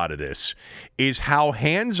know a lot of this, is how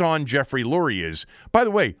hands-on Jeffrey Lurie is. By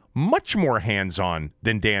the way, much more hands-on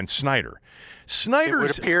than Dan Snyder. It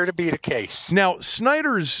would appear to be the case. Now,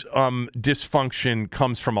 Snyder's dysfunction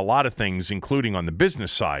comes from a lot of things, including on the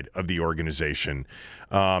business side of the organization,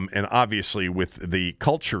 and obviously with the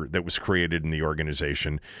culture that was created in the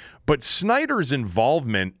organization. But Snyder's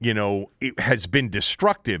involvement, it has been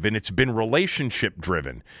destructive, and it's been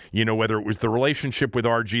relationship-driven, whether it was the relationship with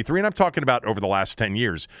RG3, and I'm talking about over the last 10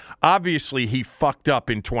 years. Obviously, he fucked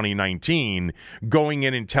up in 2019, going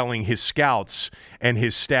in and telling his scouts and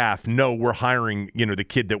his staff, no, we're hiring, the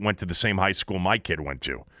kid that went to the same high school my kid went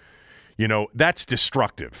to. That's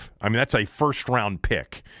destructive. I mean, that's a first-round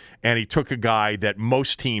pick, and he took a guy that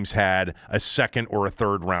most teams had a second or a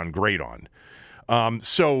third-round grade on.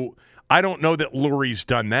 So I don't know that Lurie's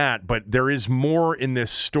done that, but there is more in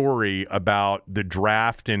this story about the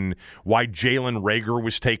draft and why Jalen Reagor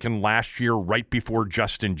was taken last year right before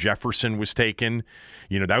Justin Jefferson was taken.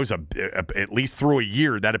 That was at least through a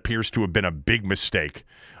year, that appears to have been a big mistake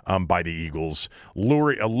by the Eagles.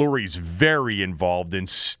 Lurie's very involved and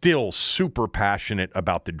still super passionate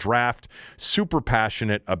about the draft, super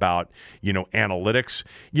passionate about, analytics.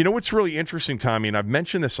 What's really interesting, Tommy, and I've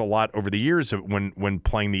mentioned this a lot over the years when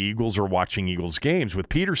playing the Eagles or watching Eagles games with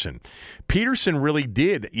Peterson. Peterson really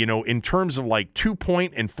did, in terms of like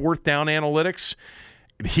 2-point and 4th down analytics,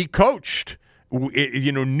 he coached,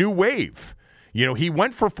 new wave. He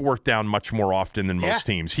went for 4th down much more often than most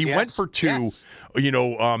teams. He went for 2,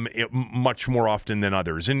 much more often than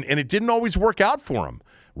others. And it didn't always work out for him.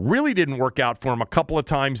 Really didn't work out for him a couple of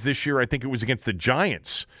times this year. I think it was against the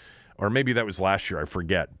Giants. Or maybe that was last year. I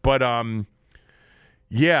forget. But,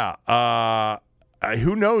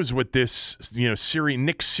 who knows what this, Nick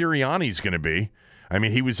Sirianni's going to be. I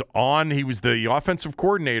mean, he was the offensive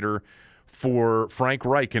coordinator for Frank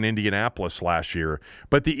Reich in Indianapolis last year.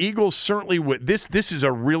 But the Eagles certainly would. This is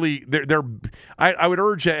a really I would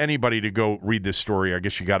urge anybody to go read this story. I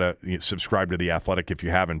guess you got to subscribe to The Athletic if you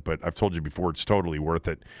haven't, but I've told you before, it's totally worth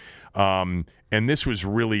it. And this was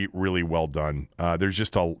really, really well done. There's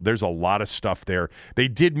a lot of stuff there. They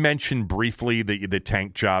did mention briefly the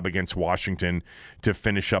tank job against Washington to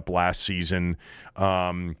finish up last season.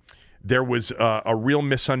 There was a real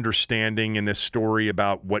misunderstanding in this story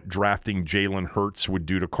about what drafting Jalen Hurts would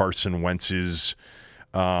do to Carson Wentz's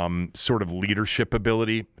sort of leadership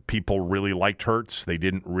ability. People really liked Hurts. They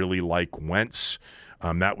didn't really like Wentz.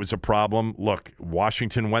 That was a problem. Look,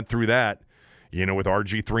 Washington went through that. With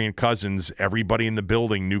RG3 and Cousins, everybody in the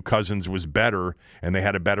building knew Cousins was better, and they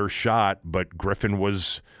had a better shot, but Griffin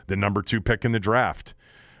was the number 2 pick in the draft.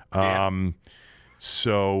 Well,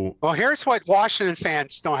 here's what Washington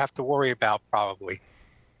fans don't have to worry about probably.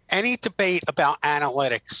 Any debate about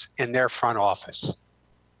analytics in their front office.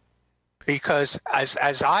 Because as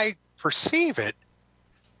I perceive it,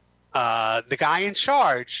 the guy in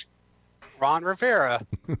charge, Ron Rivera,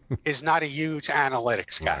 is not a huge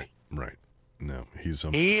analytics guy. Right. No, he's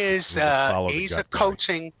a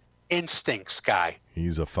coaching instincts guy.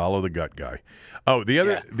 He's a follow the gut guy. Oh, the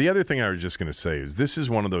other thing I was just going to say is this is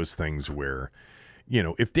one of those things where,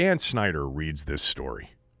 if Dan Snyder reads this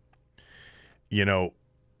story,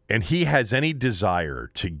 and he has any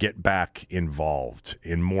desire to get back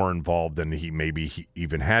more involved than he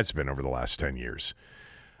even has been over the last 10 years.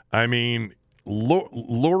 I mean,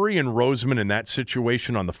 Lurie and Roseman in that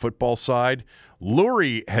situation on the football side,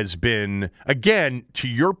 Lurie has been, again, to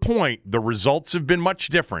your point, the results have been much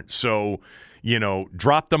different. So,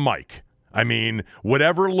 drop the mic. I mean,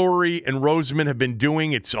 whatever Lurie and Roseman have been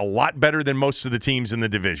doing, it's a lot better than most of the teams in the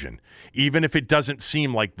division, even if it doesn't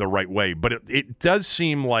seem like the right way. But it does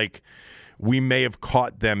seem like we may have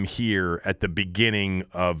caught them here at the beginning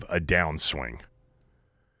of a downswing.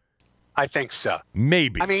 I think so.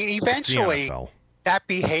 Maybe. I mean, eventually that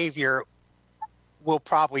behavior will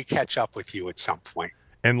probably catch up with you at some point.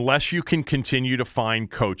 Unless you can continue to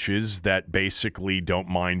find coaches that basically don't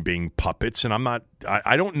mind being puppets. And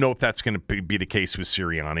I don't know if that's going to be the case with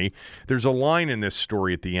Sirianni. There's a line in this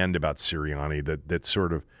story at the end about Sirianni that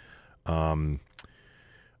sort of,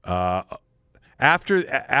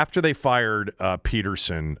 after they fired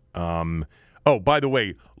Peterson, by the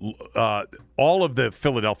way, all of the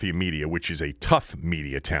Philadelphia media, which is a tough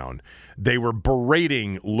media town, they were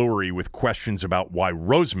berating Lurie with questions about why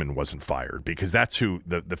Roseman wasn't fired, because that's who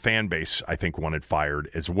the fan base, I think, wanted fired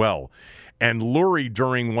as well. And Lurie,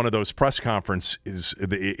 during one of those press conferences,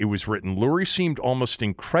 it was written, Lurie seemed almost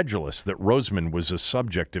incredulous that Roseman was a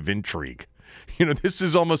subject of intrigue. This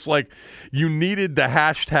is almost like you needed the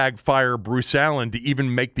hashtag fire Bruce Allen to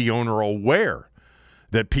even make the owner aware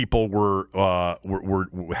that people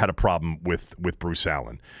had a problem with Bruce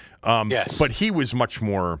Allen. Yes. But he was much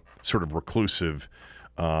more sort of reclusive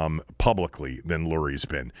publicly than Lurie's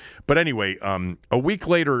been. But anyway, a week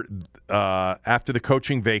later, after the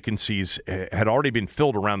coaching vacancies had already been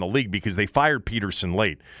filled around the league because they fired Peterson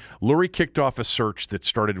late, Lurie kicked off a search that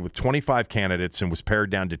started with 25 candidates and was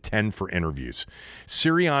pared down to 10 for interviews.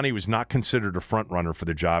 Sirianni was not considered a frontrunner for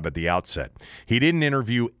the job at the outset. He didn't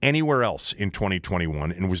interview anywhere else in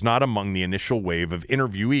 2021 and was not among the initial wave of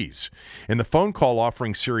interviewees. In the phone call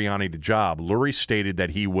offering Sirianni the job, Lurie stated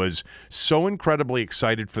that he was so incredibly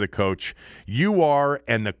excited for the coach you are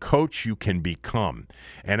and the coach you can become.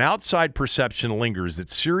 An outside perception lingers that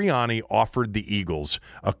Sirianni offered the Eagles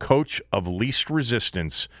a coach of least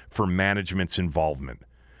resistance for management's involvement.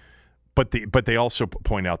 But they also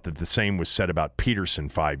point out that the same was said about Peterson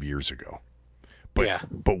 5 years ago.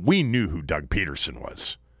 But we knew who Doug Peterson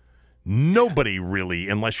was. Nobody really,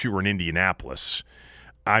 unless you were in Indianapolis,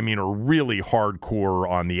 or really hardcore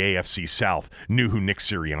on the AFC South, knew who Nick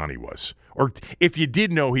Sirianni was. Or if you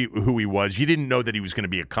did know who he was, you didn't know that he was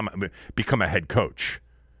going to become a head coach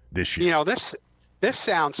this year. This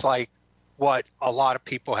sounds like what a lot of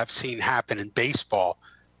people have seen happen in baseball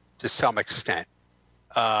to some extent,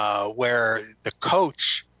 where the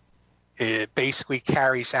coach basically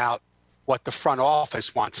carries out what the front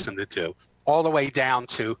office wants them to do, all the way down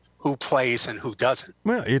to who plays and who doesn't.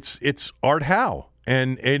 Well, it's Art Howe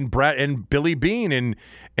and Brad and Billy Beane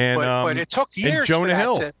but it took years and Jonah for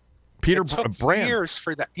that Hill, Peter Brand. Years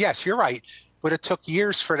for that. Yes, you're right. But it took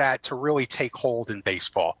years for that to really take hold in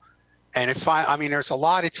baseball. And there's a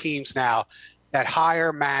lot of teams now that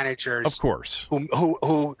hire managers, of course,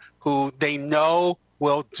 who they know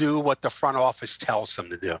will do what the front office tells them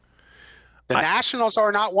to do. The Nationals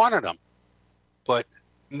are not one of them, but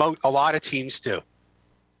a lot of teams do.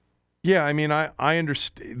 Yeah, I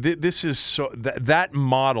understand. This is so that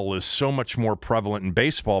model is so much more prevalent in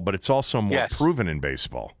baseball, but it's also more proven in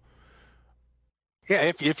baseball.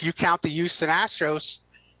 Yeah, if you count the Houston Astros,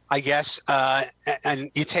 I guess, and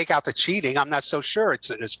you take out the cheating, I'm not so sure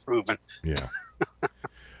it's proven. Yeah.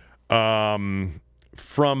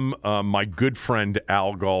 From my good friend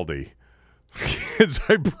Al Galdi, as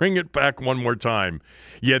I bring it back one more time.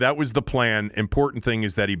 Yeah, that was the plan. Important thing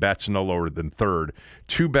is that he bats no lower than third.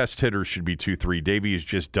 Two best hitters should be 2-3. Davey has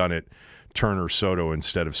just done it Turner-Soto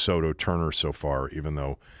instead of Soto-Turner so far, even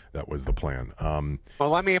though that was the plan. Well,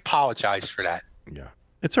 let me apologize for that. Yeah,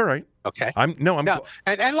 it's all right. Okay. And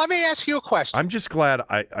let me ask you a question. I'm just glad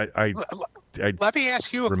I let me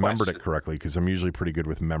ask you a remembered question. it correctly, because I'm usually pretty good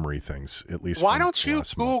with memory things, at least. Why don't you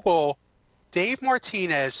Google Dave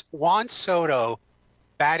Martinez, Juan Soto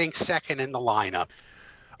batting second in the lineup?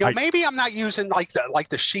 Maybe I'm not using like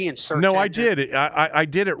the Sheehan search. No, engine. I did. I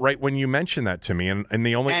did it right when you mentioned that to me,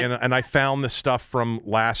 and I found the stuff from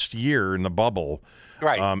last year in the bubble,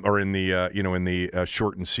 right? Or in the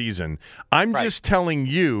shortened season. I'm just telling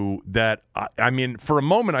you that I mean, for a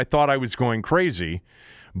moment I thought I was going crazy,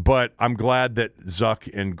 but I'm glad that Zuck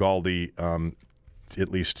and Galdi at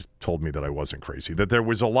least told me that I wasn't crazy, that there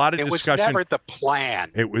was a lot of discussion. It was never the plan.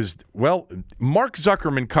 It was, Mark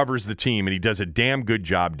Zuckerman covers the team, and he does a damn good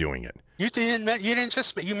job doing it. You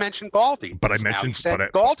mentioned Galdi. But I mentioned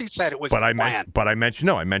Galdi said it was the plan. I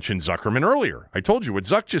mentioned Zuckerman earlier. I told you what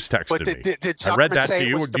Zuck just texted me. Did Zuckerman I read that say to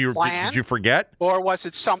you. It was the plan? Did you forget? Or was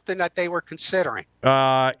it something that they were considering?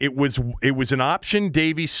 It was an option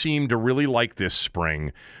Davey seemed to really like this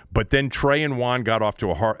spring, but then Trey and Juan got off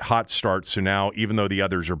to a hot start, so now, even though the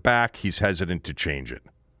others are back, he's hesitant to change it.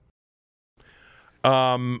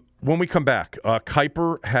 When we come back,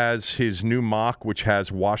 Kuiper has his new mock, which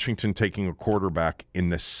has Washington taking a quarterback in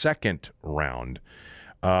the second round,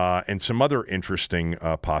 and some other interesting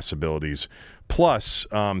possibilities. Plus,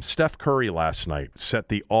 Steph Curry last night set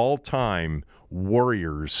the all-time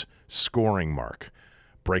Warriors scoring mark,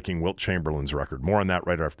 breaking Wilt Chamberlain's record. More on that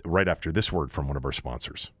right after this word from one of our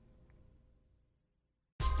sponsors.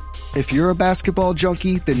 If you're a basketball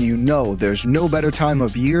junkie, then you know there's no better time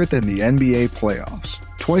of year than the NBA playoffs.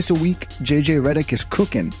 Twice a week, JJ Redick is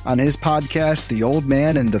cooking on his podcast, The Old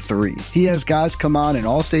Man and the Three. He has guys come on in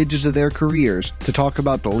all stages of their careers to talk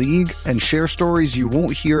about the league and share stories you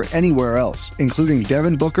won't hear anywhere else, including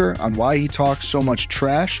Devin Booker on why he talks so much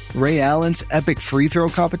trash, Ray Allen's epic free throw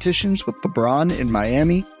competitions with LeBron in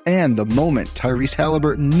Miami, and the moment Tyrese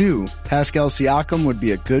Halliburton knew Pascal Siakam would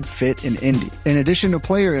be a good fit in Indy. In addition to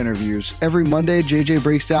player interviews, every Monday JJ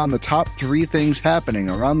breaks down the top 3 things happening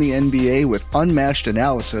around the NBA with unmatched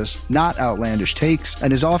analysis, not outlandish takes,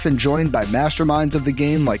 and is often joined by masterminds of the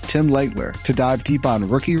game like Tim Legler to dive deep on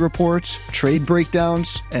rookie reports, trade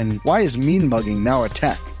breakdowns, and why is mean mugging now a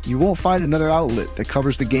tech? You won't find another outlet that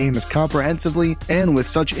covers the game as comprehensively and with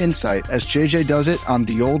such insight as JJ does it on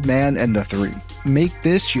The Old Man and the Three. Make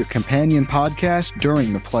this your companion podcast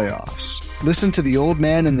during the playoffs. Listen to The Old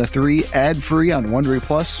Man and the Three ad-free on Wondery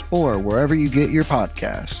Plus or wherever you get your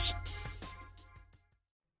podcasts.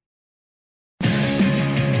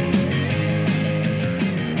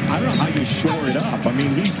 I don't know how you shore it up. I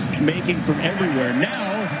mean, he's making from everywhere.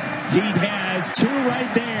 Now he has 2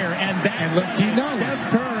 right there, and look, he knows.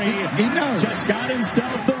 Steph Curry he knows. Just got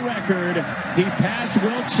himself the record. He passed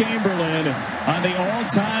Wilt Chamberlain on the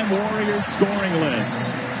all-time Warriors scoring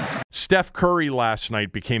list. Steph Curry last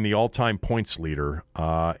night became the all-time points leader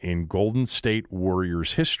in Golden State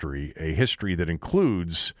Warriors history, a history that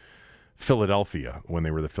includes Philadelphia, when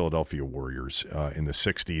they were the Philadelphia Warriors in the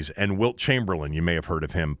 60s. And Wilt Chamberlain, you may have heard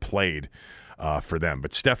of him, played for them.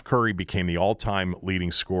 But Steph Curry became the all-time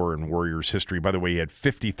leading scorer in Warriors history. By the way, he had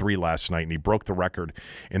 53 last night, and he broke the record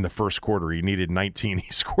in the first quarter. He needed 19.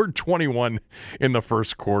 He scored 21 in the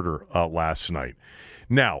first quarter last night.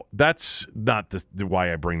 Now, that's not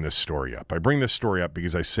why I bring this story up. I bring this story up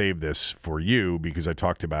because I saved this for you because I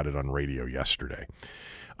talked about it on radio yesterday.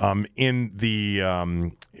 In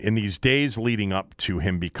these days leading up to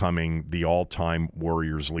him becoming the all-time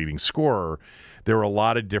Warriors leading scorer, there were a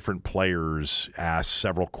lot of different players asked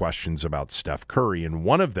several questions about Steph Curry, and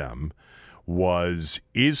one of them was,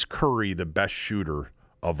 is Curry the best shooter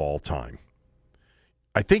of all time?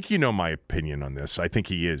 I think you know my opinion on this. I think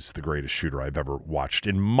he is the greatest shooter I've ever watched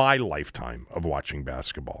in my lifetime of watching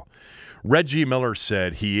basketball. Reggie Miller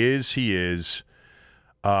said, he is.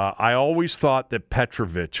 I always thought that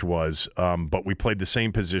Petrovic was, but we played the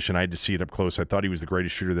same position. I had to see it up close. I thought he was the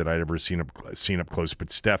greatest shooter that I'd ever seen up close,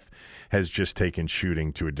 but Steph has just taken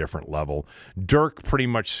shooting to a different level. Dirk pretty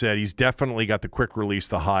much said he's definitely got the quick release,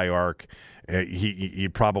 the high arc.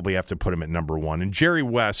 You'd probably have to put him at number 1. And Jerry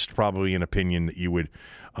West, probably an opinion that you would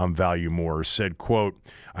value more, said, quote,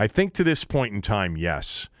 I think to this point in time,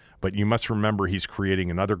 yes. But you must remember he's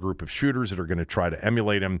creating another group of shooters that are going to try to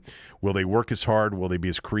emulate him. Will they work as hard? Will they be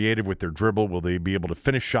as creative with their dribble? Will they be able to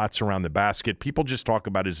finish shots around the basket? People just talk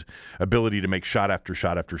about his ability to make shot after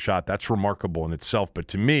shot after shot. That's remarkable in itself. But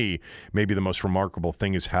to me, maybe the most remarkable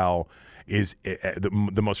thing is how is the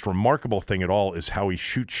most remarkable thing at all is how he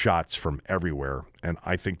shoots shots from everywhere. And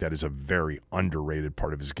I think that is a very underrated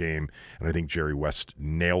part of his game. And I think Jerry West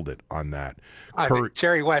nailed it on that. I think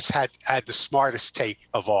Jerry West had the smartest take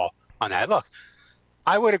of all on that. Look,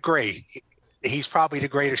 I would agree. He's probably the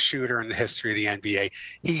greatest shooter in the history of the NBA.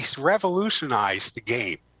 He's revolutionized the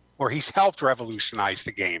game, or he's helped revolutionize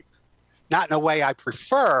the game. Not in a way I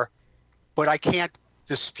prefer, but I can't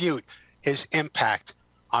dispute his impact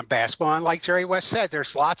on basketball. And like Jerry West said,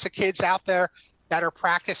 there's lots of kids out there that are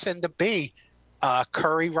practicing to be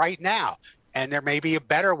Curry right now. And there may be a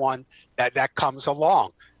better one that comes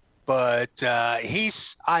along. But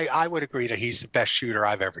I would agree that he's the best shooter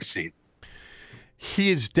I've ever seen.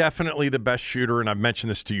 He is definitely the best shooter, and I've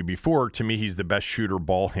mentioned this to you before. To me, he's the best shooter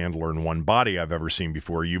ball handler in one body I've ever seen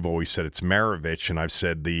before. You've always said it's Maravich, and I've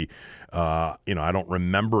said I don't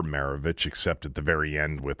remember Maravich except at the very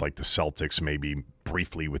end with like the Celtics, maybe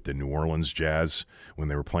briefly with the New Orleans Jazz when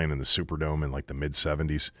they were playing in the Superdome in like the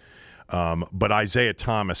mid-'70s. But Isaiah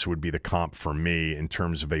Thomas would be the comp for me in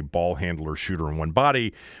terms of a ball handler shooter in one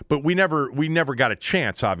body. But we never got a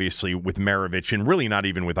chance, obviously, with Maravich, and really not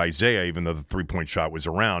even with Isaiah, even though the three-point shot was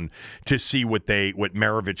around, to see what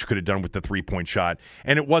Maravich could have done with the three-point shot.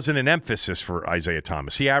 And it wasn't an emphasis for Isaiah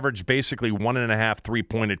Thomas. He averaged basically 1.5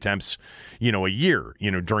 three-point attempts, a year,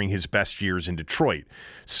 during his best years in Detroit.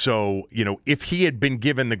 So, if he had been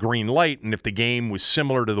given the green light and if the game was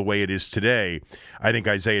similar to the way it is today, I think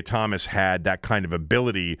Isaiah Thomas had that kind of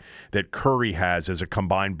ability that Curry has as a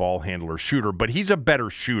combined ball handler shooter. But he's a better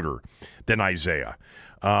shooter than Isaiah.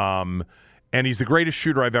 And he's the greatest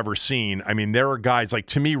shooter I've ever seen. I mean, there are guys like,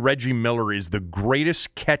 to me, Reggie Miller is the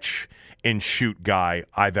greatest catch and shoot guy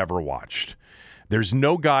I've ever watched. There's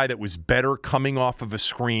no guy that was better coming off of a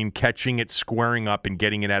screen, catching it, squaring up, and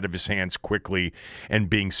getting it out of his hands quickly and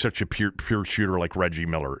being such a pure shooter like Reggie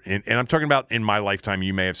Miller. And I'm talking about in my lifetime,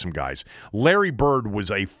 you may have some guys. Larry Bird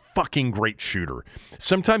was a fucking great shooter.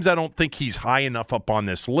 Sometimes I don't think he's high enough up on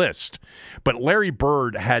this list, but Larry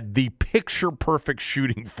Bird had the picture-perfect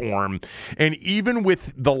shooting form, and even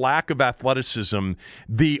with the lack of athleticism,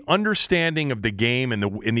 the understanding of the game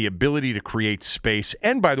and the ability to create space,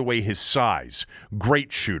 and by the way, his size,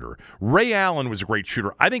 great shooter. Ray Allen was a great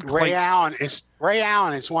shooter. I think Ray Allen is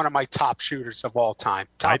one of my top shooters of all time,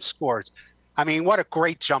 top scorers. I mean, what a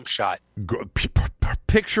great jump shot.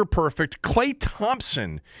 Picture perfect. Klay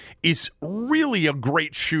Thompson is really a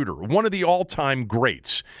great shooter, one of the all-time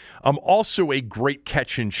greats. Also a great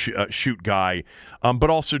catch and shoot guy, but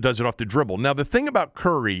also does it off the dribble. Now, the thing about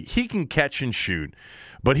Curry, he can catch and shoot,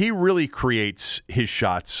 but he really creates his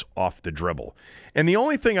shots off the dribble. And the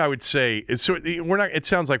only thing I would say is, it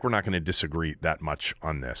sounds like we're not going to disagree that much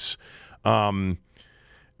on this.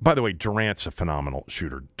 By the way, Durant's a phenomenal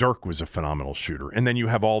shooter. Dirk was a phenomenal shooter. And then you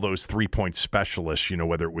have all those three-point specialists,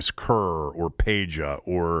 whether it was Kerr or Peja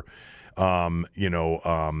or, there are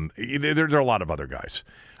a lot of other guys.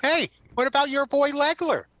 Hey, what about your boy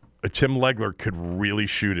Legler? Tim Legler could really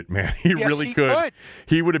shoot it, man. He really could.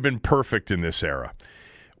 He would have been perfect in this era.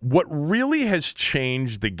 What really has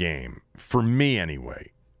changed the game, for me anyway,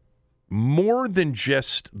 more than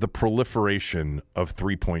just the proliferation of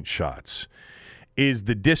three-point shots, is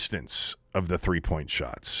the distance of the three-point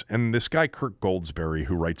shots. And this guy, Kirk Goldsberry,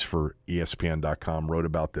 who writes for ESPN.com, wrote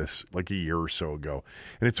about this like a year or so ago.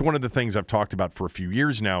 And it's one of the things I've talked about for a few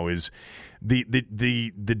years now is the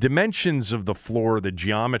dimensions of the floor, the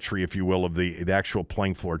geometry, if you will, of the actual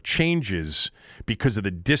playing floor changes because of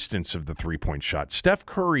the distance of the three-point shot. Steph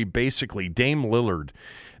Curry, basically, Dame Lillard,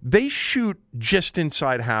 they shoot just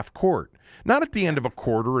inside half court. Not at the end of a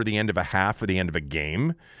quarter or the end of a half or the end of a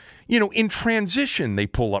game. In transition, they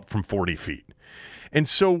pull up from 40 feet. And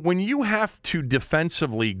so when you have to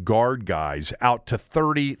defensively guard guys out to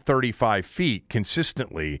 30, 35 feet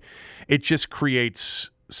consistently, it just creates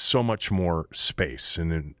so much more space.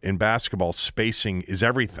 And in basketball, spacing is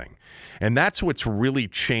everything. And that's what's really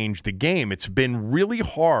changed the game. It's been really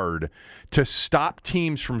hard to stop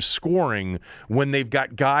teams from scoring when they've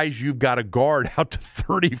got guys you've got to guard out to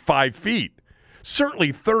 35 feet,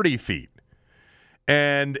 certainly 30 feet.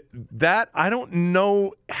 And that, I don't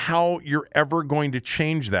know how you're ever going to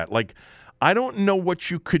change that. Like, I don't know what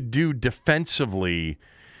you could do defensively.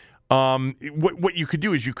 What you could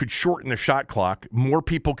do is you could shorten the shot clock. More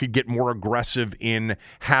people could get more aggressive in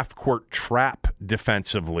half-court trap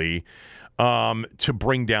defensively to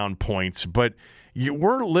bring down points. But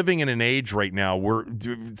we're living in an age right now where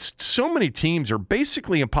so many teams are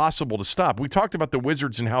basically impossible to stop. We talked about the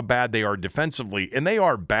Wizards and how bad they are defensively, and they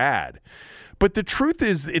are bad. But the truth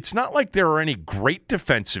is, it's not like there are any great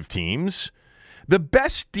defensive teams. The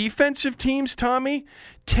best defensive teams, Tommy,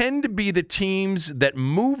 tend to be the teams that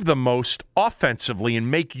move the most offensively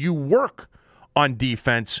and make you work on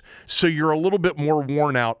defense, so you're a little bit more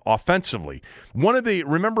worn out offensively.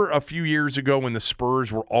 Remember a few years ago when the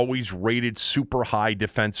Spurs were always rated super high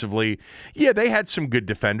defensively? Yeah, they had some good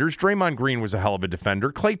defenders. Draymond Green was a hell of a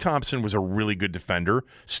defender. Klay Thompson was a really good defender.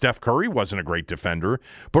 Steph Curry wasn't a great defender.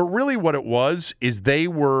 But really what it was is they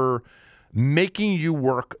were making you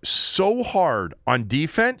work so hard on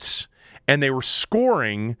defense, and they were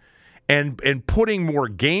scoring and putting more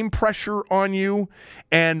game pressure on you,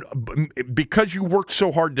 and because you worked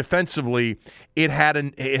so hard defensively, it had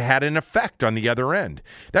an effect on the other end.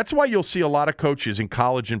 That's why you'll see a lot of coaches in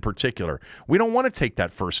college in particular. We don't want to take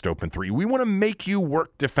that first open three. We want to make you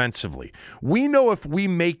work defensively. We know if we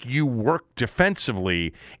make you work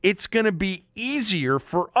defensively, it's going to be easier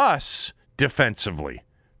for us defensively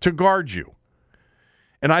to guard you.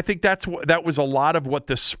 And I think that was a lot of what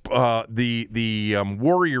the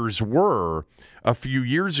Warriors were a few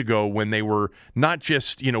years ago, when they were not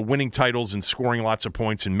just winning titles and scoring lots of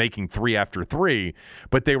points and making 3 after 3,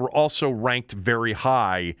 but they were also ranked very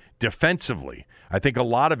high defensively. I think a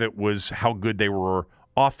lot of it was how good they were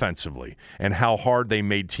offensively and how hard they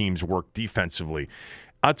made teams work defensively.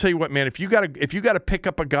 I'll tell you what, man, if you got to pick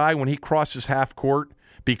up a guy when he crosses half court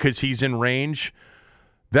because he's in range,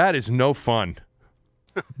 that is no fun.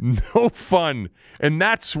 No fun. And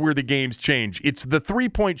that's where the games change. It's the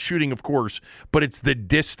three-point shooting, of course, but it's the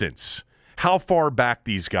distance. How far back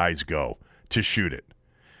these guys go to shoot it.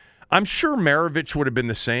 I'm sure Maravich would have been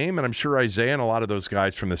the same, and I'm sure Isaiah and a lot of those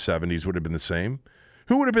guys from the 70s would have been the same.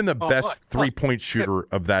 Who would have been the best three-point shooter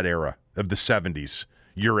of that era, of the 70s,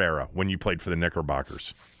 your era, when you played for the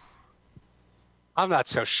Knickerbockers? I'm not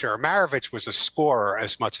so sure. Maravich was a scorer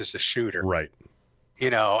as much as a shooter. Right.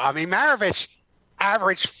 Maravich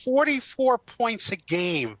averaged 44 points a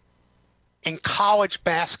game in college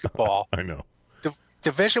basketball. I know.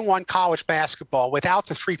 Division I college basketball without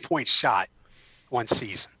the three-point shot one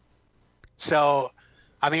season. So,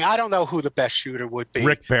 I don't know who the best shooter would be.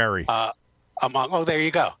 Rick Barry. There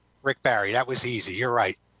you go. Rick Barry. That was easy. You're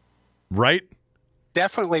right. Right?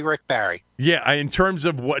 Definitely Rick Barry. Yeah, in terms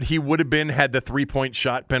of what he would have been had the three-point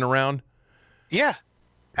shot been around? Yeah,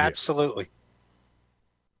 absolutely.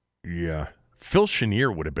 Yeah. Phil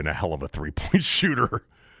Chenier would have been a hell of a three-point shooter.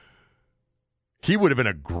 He would have been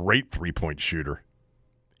a great three-point shooter.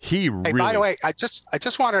 By the way, I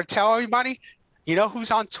just wanted to tell everybody,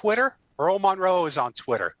 who's on Twitter? Earl Monroe is on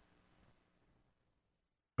Twitter.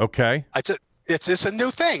 Okay. It's a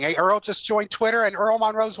new thing. Hey, Earl just joined Twitter, and Earl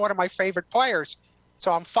Monroe is one of my favorite players.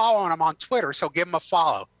 So I'm following him on Twitter, so give him a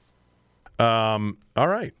follow. All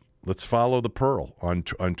right. Let's follow the Pearl on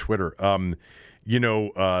Twitter.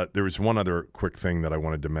 There was one other quick thing that I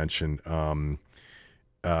wanted to mention.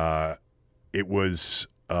 It was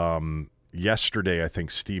yesterday, I think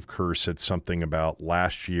Steve Kerr said something about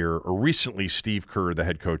last year, or recently Steve Kerr, the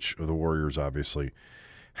head coach of the Warriors, obviously,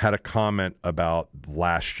 had a comment about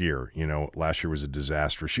last year. Last year was a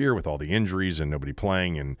disastrous year with all the injuries and nobody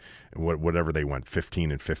playing and whatever they went,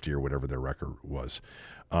 15-50 or whatever their record was.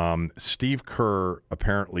 Steve Kerr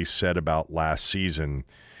apparently said about last season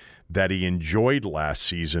that he enjoyed last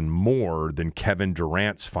season more than Kevin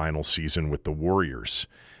Durant's final season with the Warriors.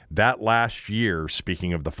 That last year,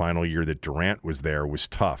 speaking of the final year that Durant was there, was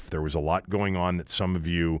tough. There was a lot going on that some of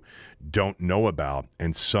you don't know about,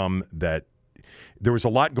 and some that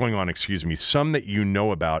you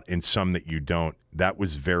know about and some that you don't. That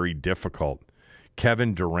was very difficult.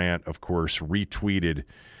 Kevin Durant, of course, retweeted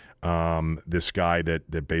this guy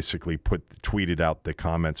that basically tweeted out the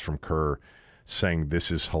comments from Kerr saying,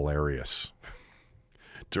 "This is hilarious."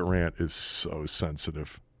 Durant is so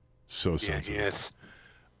sensitive. So sensitive. Yeah, he is.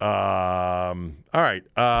 All right.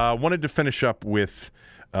 Wanted to finish up with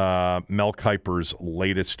Mel Kiper's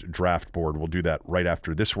latest draft board. We'll do that right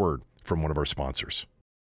after this word from one of our sponsors.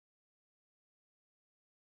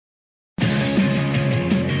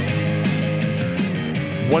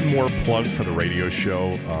 One more plug for the radio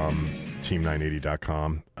show,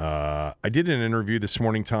 team980.com. I did an interview this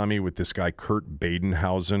morning, Tommy, with this guy, Kurt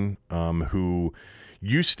Badenhausen, who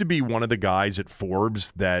used to be one of the guys at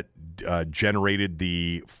Forbes that generated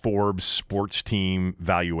the Forbes sports team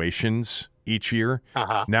valuations each year.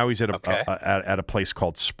 Uh-huh. Now he's at a place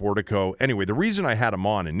called Sportico. Anyway, the reason I had him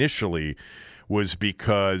on initially was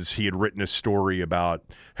because he had written a story about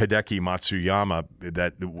Hideki Matsuyama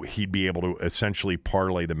that he'd be able to essentially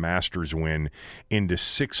parlay the Masters win into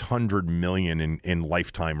 $600 million in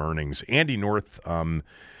lifetime earnings. Andy North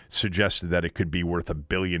suggested that it could be worth $1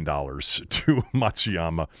 billion to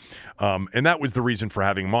Matsuyama. And that was the reason for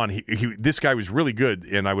having him on. This guy was really good,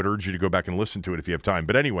 and I would urge you to go back and listen to it if you have time.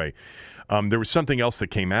 But anyway, there was something else that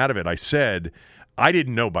came out of it. I said, I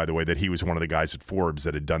didn't know, by the way, that he was one of the guys at Forbes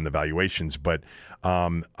that had done the valuations, but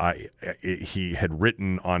he had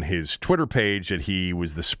written on his Twitter page that he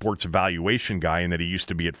was the sports valuation guy and that he used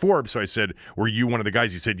to be at Forbes. So I said, were you one of the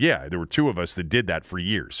guys? He said, yeah, there were two of us that did that for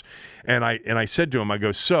years. And I said to him, I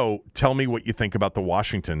go, so tell me what you think about the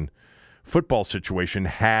Washington football situation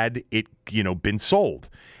had it, been sold.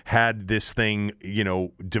 Had this thing,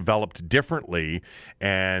 developed differently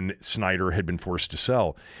and Snyder had been forced to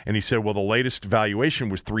sell. And he said, well, the latest valuation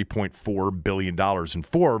was $3.4 billion in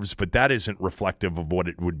Forbes, but that isn't reflective of what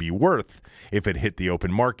it would be worth if it hit the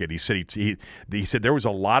open market. He said he said there was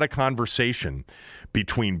a lot of conversation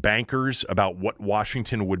between bankers about what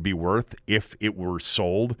Washington would be worth if it were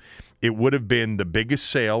sold. It would have been the biggest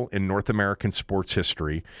sale in North American sports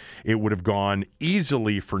history. It would have gone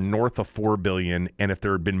easily for north of $4 billion, and if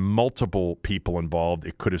there had been multiple people involved,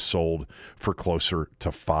 it could have sold for closer to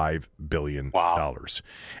 $5 billion. Wow.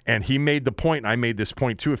 And he made the point, and I made this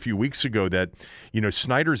point too a few weeks ago, that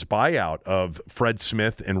Snyder's buyout of Fred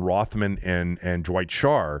Smith and Rothman and Dwight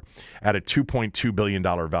Schrute at a $2.2 billion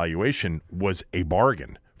valuation was a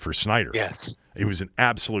bargain for Snyder. Yes. It was an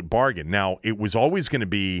absolute bargain. Now, it was always going to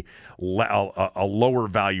be a lower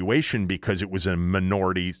valuation because it was a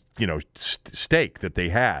minority, stake that they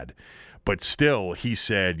had. But still, he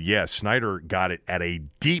said, yes, Snyder got it at a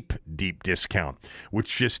deep, deep discount,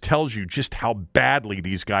 which just tells you just how badly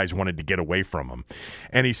these guys wanted to get away from him.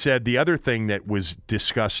 And he said the other thing that was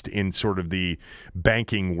discussed in sort of the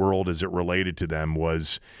banking world as it related to them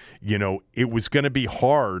was, it was going to be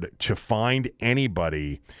hard to find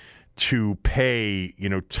anybody to pay,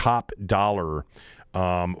 top dollar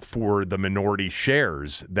for the minority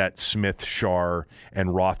shares that Smith, Schrute,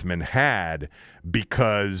 and Rothman had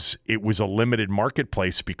because it was a limited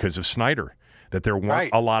marketplace because of Snyder, that there weren't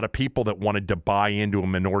a lot of people that wanted to buy into a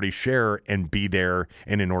minority share and be there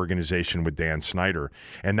in an organization with Dan Snyder.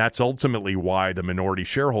 And that's ultimately why the minority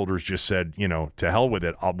shareholders just said, to hell with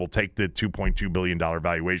it. We'll take the $2.2 billion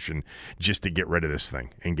valuation just to get rid of this thing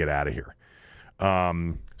and get out of here.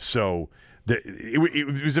 So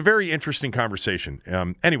it was a very interesting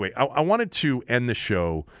conversation. Anyway, I wanted to end the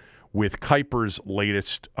show with Kuiper's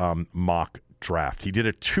latest mock draft. He did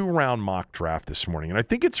a 2-round mock draft this morning, and I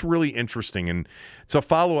think it's really interesting, and it's a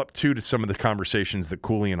follow-up, too, to some of the conversations that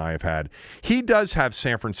Cooley and I have had. He does have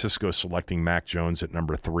San Francisco selecting Mac Jones at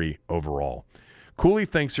number 3 overall. Cooley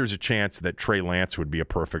thinks there's a chance that Trey Lance would be a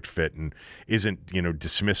perfect fit and isn't,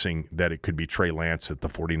 dismissing that it could be Trey Lance that the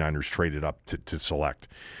 49ers traded up to select.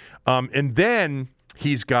 And then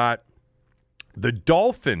he's got the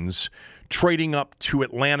Dolphins trading up to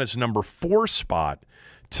Atlanta's number 4 spot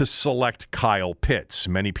to select Kyle Pitts.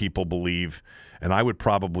 Many people believe, and I would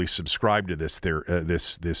probably subscribe to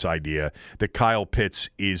this idea, that Kyle Pitts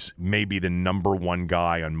is maybe the number 1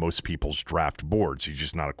 guy on most people's draft boards. He's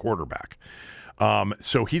just not a quarterback.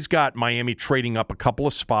 So he's got Miami trading up a couple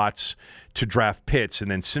of spots to draft Pitts, and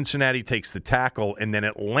then Cincinnati takes the tackle, and then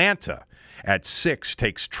Atlanta at 6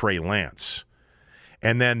 takes Trey Lance.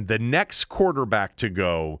 And then the next quarterback to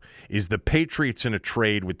go is the Patriots in a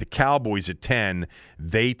trade with the Cowboys at 10.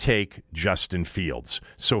 They take Justin Fields.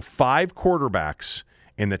 So 5 quarterbacks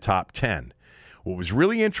in the top 10. What was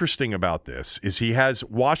really interesting about this is he has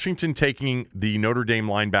Washington taking the Notre Dame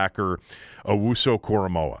linebacker Owusu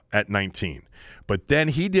Koramoah at 19. But then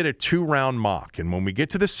he did a 2-round mock. And when we get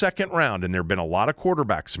to the second round, and there have been a lot of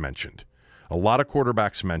quarterbacks mentioned,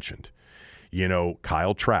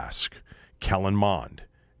 Kyle Trask, Kellen Mond,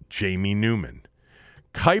 Jamie Newman.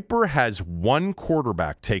 Kuiper has 1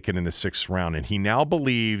 quarterback taken in the 6th round, and he now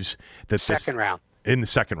believes that in the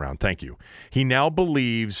second round, thank you. He now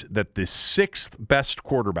believes that the 6th best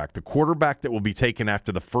quarterback, the quarterback that will be taken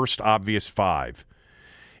after the first obvious 5,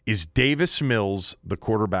 is Davis Mills, the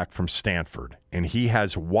quarterback from Stanford. And he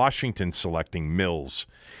has Washington selecting Mills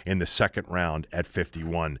in the 2nd round at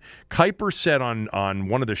 51. Kuiper said on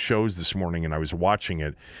one of the shows this morning, and I was watching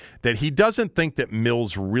it, that he doesn't think that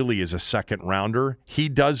Mills really is a 2nd rounder. He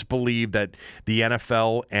does believe that the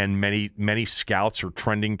NFL and many scouts are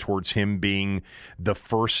trending towards him being the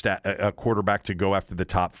first quarterback to go after the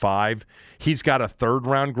top 5. He's got a 3rd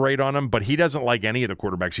round grade on him, but he doesn't like any of the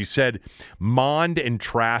quarterbacks. He said Mond and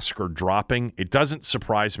Trask are dropping. It doesn't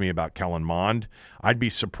surprise me about Kellen Mond. I'd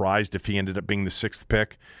be surprised if he ended up being the 6th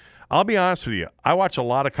pick. I'll be honest with you. I watch a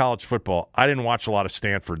lot of college football. I didn't watch a lot of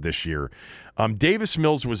Stanford this year. Davis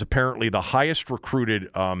Mills was apparently the highest recruited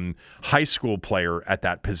high school player at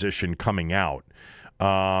that position coming out.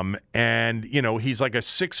 And, he's like a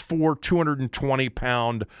 6'4",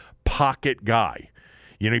 220-pound pocket guy.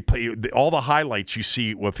 All the highlights you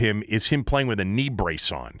see of him is him playing with a knee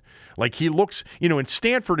brace on. Like he looks, and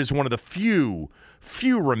Stanford is one of the few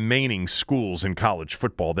remaining schools in college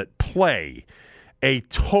football that play a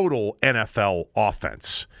total NFL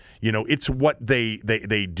offense. It's what they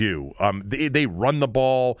do. They run the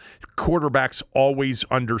ball. Quarterback's always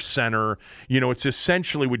under center. It's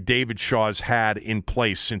essentially what David Shaw's had in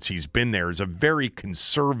place since he's been there, is a very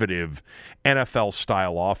conservative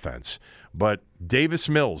NFL-style offense. But Davis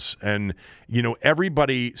Mills and,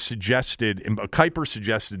 everybody suggested, Kuiper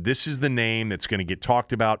suggested this is the name that's going to get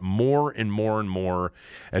talked about more and more and more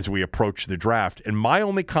as we approach the draft. And my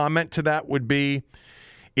only comment to that would be,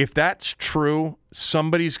 if that's true,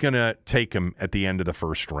 somebody's going to take him at the end of the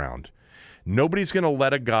first round. Nobody's going to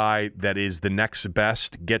let a guy that is the next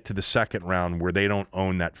best get to the second round where they don't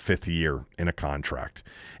own that fifth year in a contract,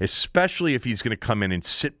 especially if he's going to come in and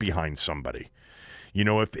sit behind somebody.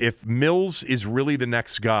 If Mills is really the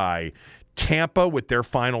next guy, Tampa with their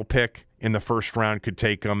final pick in the first round could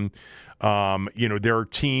take him. There are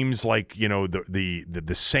teams like,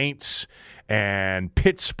 the Saints and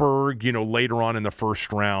Pittsburgh, later on in the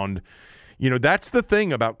first round. That's the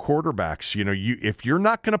thing about quarterbacks. If you're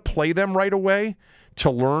not going to play them right away to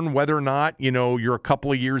learn whether or not, you're a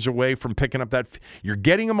couple of years away from picking up that, you're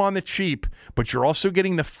getting them on the cheap, but you're also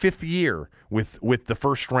getting the fifth year with the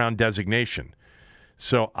first round designation.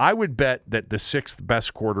 So I would bet that the sixth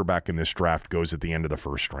best quarterback in this draft goes at the end of the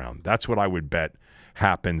first round. That's what I would bet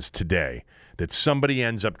happens today, that somebody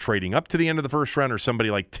ends up trading up to the end of the first round, or somebody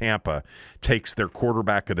like Tampa takes their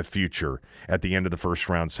quarterback of the future at the end of the first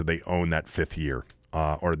round so they own that fifth year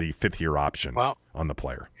or the fifth-year option on the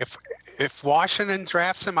player. If Washington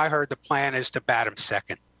drafts him, I heard the plan is to bat him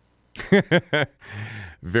second.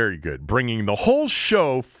 Very good. Bringing the whole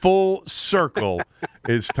show full circle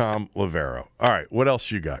is Tom Lavero. All right, what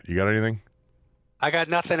else you got? You got anything? I got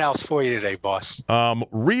nothing else for you today, boss.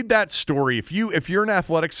 Read that story. If you're an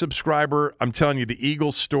Athletic subscriber, I'm telling you, the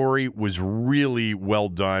Eagles story was really well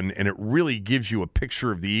done, and it really gives you a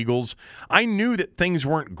picture of the Eagles. I knew that things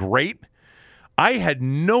weren't great. I had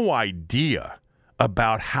no idea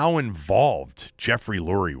about how involved Jeffrey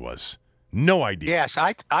Lurie was. No idea. Yes,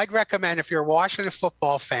 I'd recommend, if you're a Washington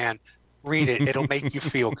football fan, read it. It'll make you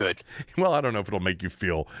feel good. Well, I don't know if it'll make you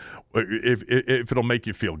feel if it'll make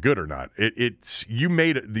you feel good or not.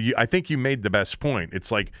 I think you made the best point. It's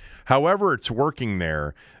like, however it's working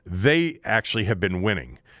there, they actually have been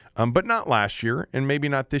winning, but not last year and maybe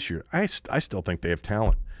not this year. I still think they have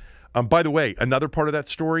talent. By the way, another part of that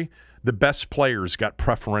story, the best players got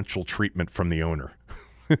preferential treatment from the owner.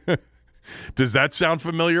 Does that sound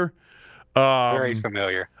familiar? Very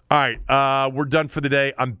familiar. All right, we're done for the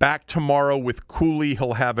day. I'm back tomorrow with Cooley.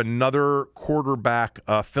 He'll have another quarterback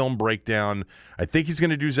film breakdown. I think he's going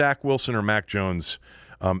to do Zach Wilson or Mac Jones,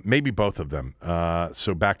 maybe both of them.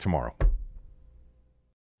 So back tomorrow.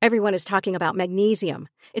 Everyone is talking about magnesium.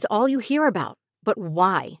 It's all you hear about. But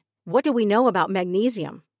why? What do we know about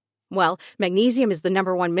magnesium? Well, magnesium is the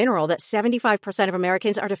number one mineral that 75% of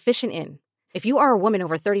Americans are deficient in. If you are a woman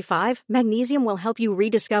over 35, magnesium will help you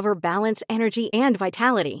rediscover balance, energy, and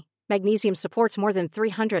vitality. Magnesium supports more than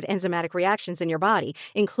 300 enzymatic reactions in your body,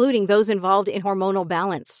 including those involved in hormonal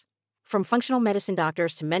balance. From functional medicine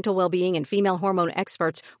doctors to mental well-being and female hormone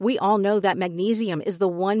experts, we all know that magnesium is the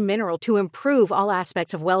one mineral to improve all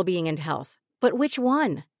aspects of well-being and health. But which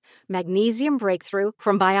one? Magnesium Breakthrough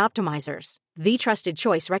from Bioptimizers, the trusted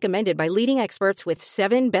choice recommended by leading experts with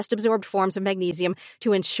 7 best-absorbed forms of magnesium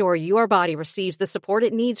to ensure your body receives the support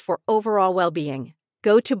it needs for overall well-being.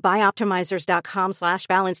 Go to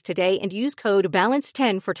bioptimizers.com/balance today and use code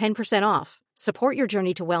BALANCE10 for 10% off. Support your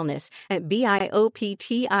journey to wellness at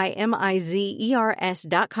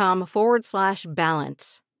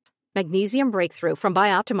bioptimizers.com/balance. Magnesium Breakthrough from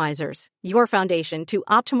Bioptimizers, your foundation to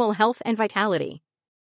optimal health and vitality.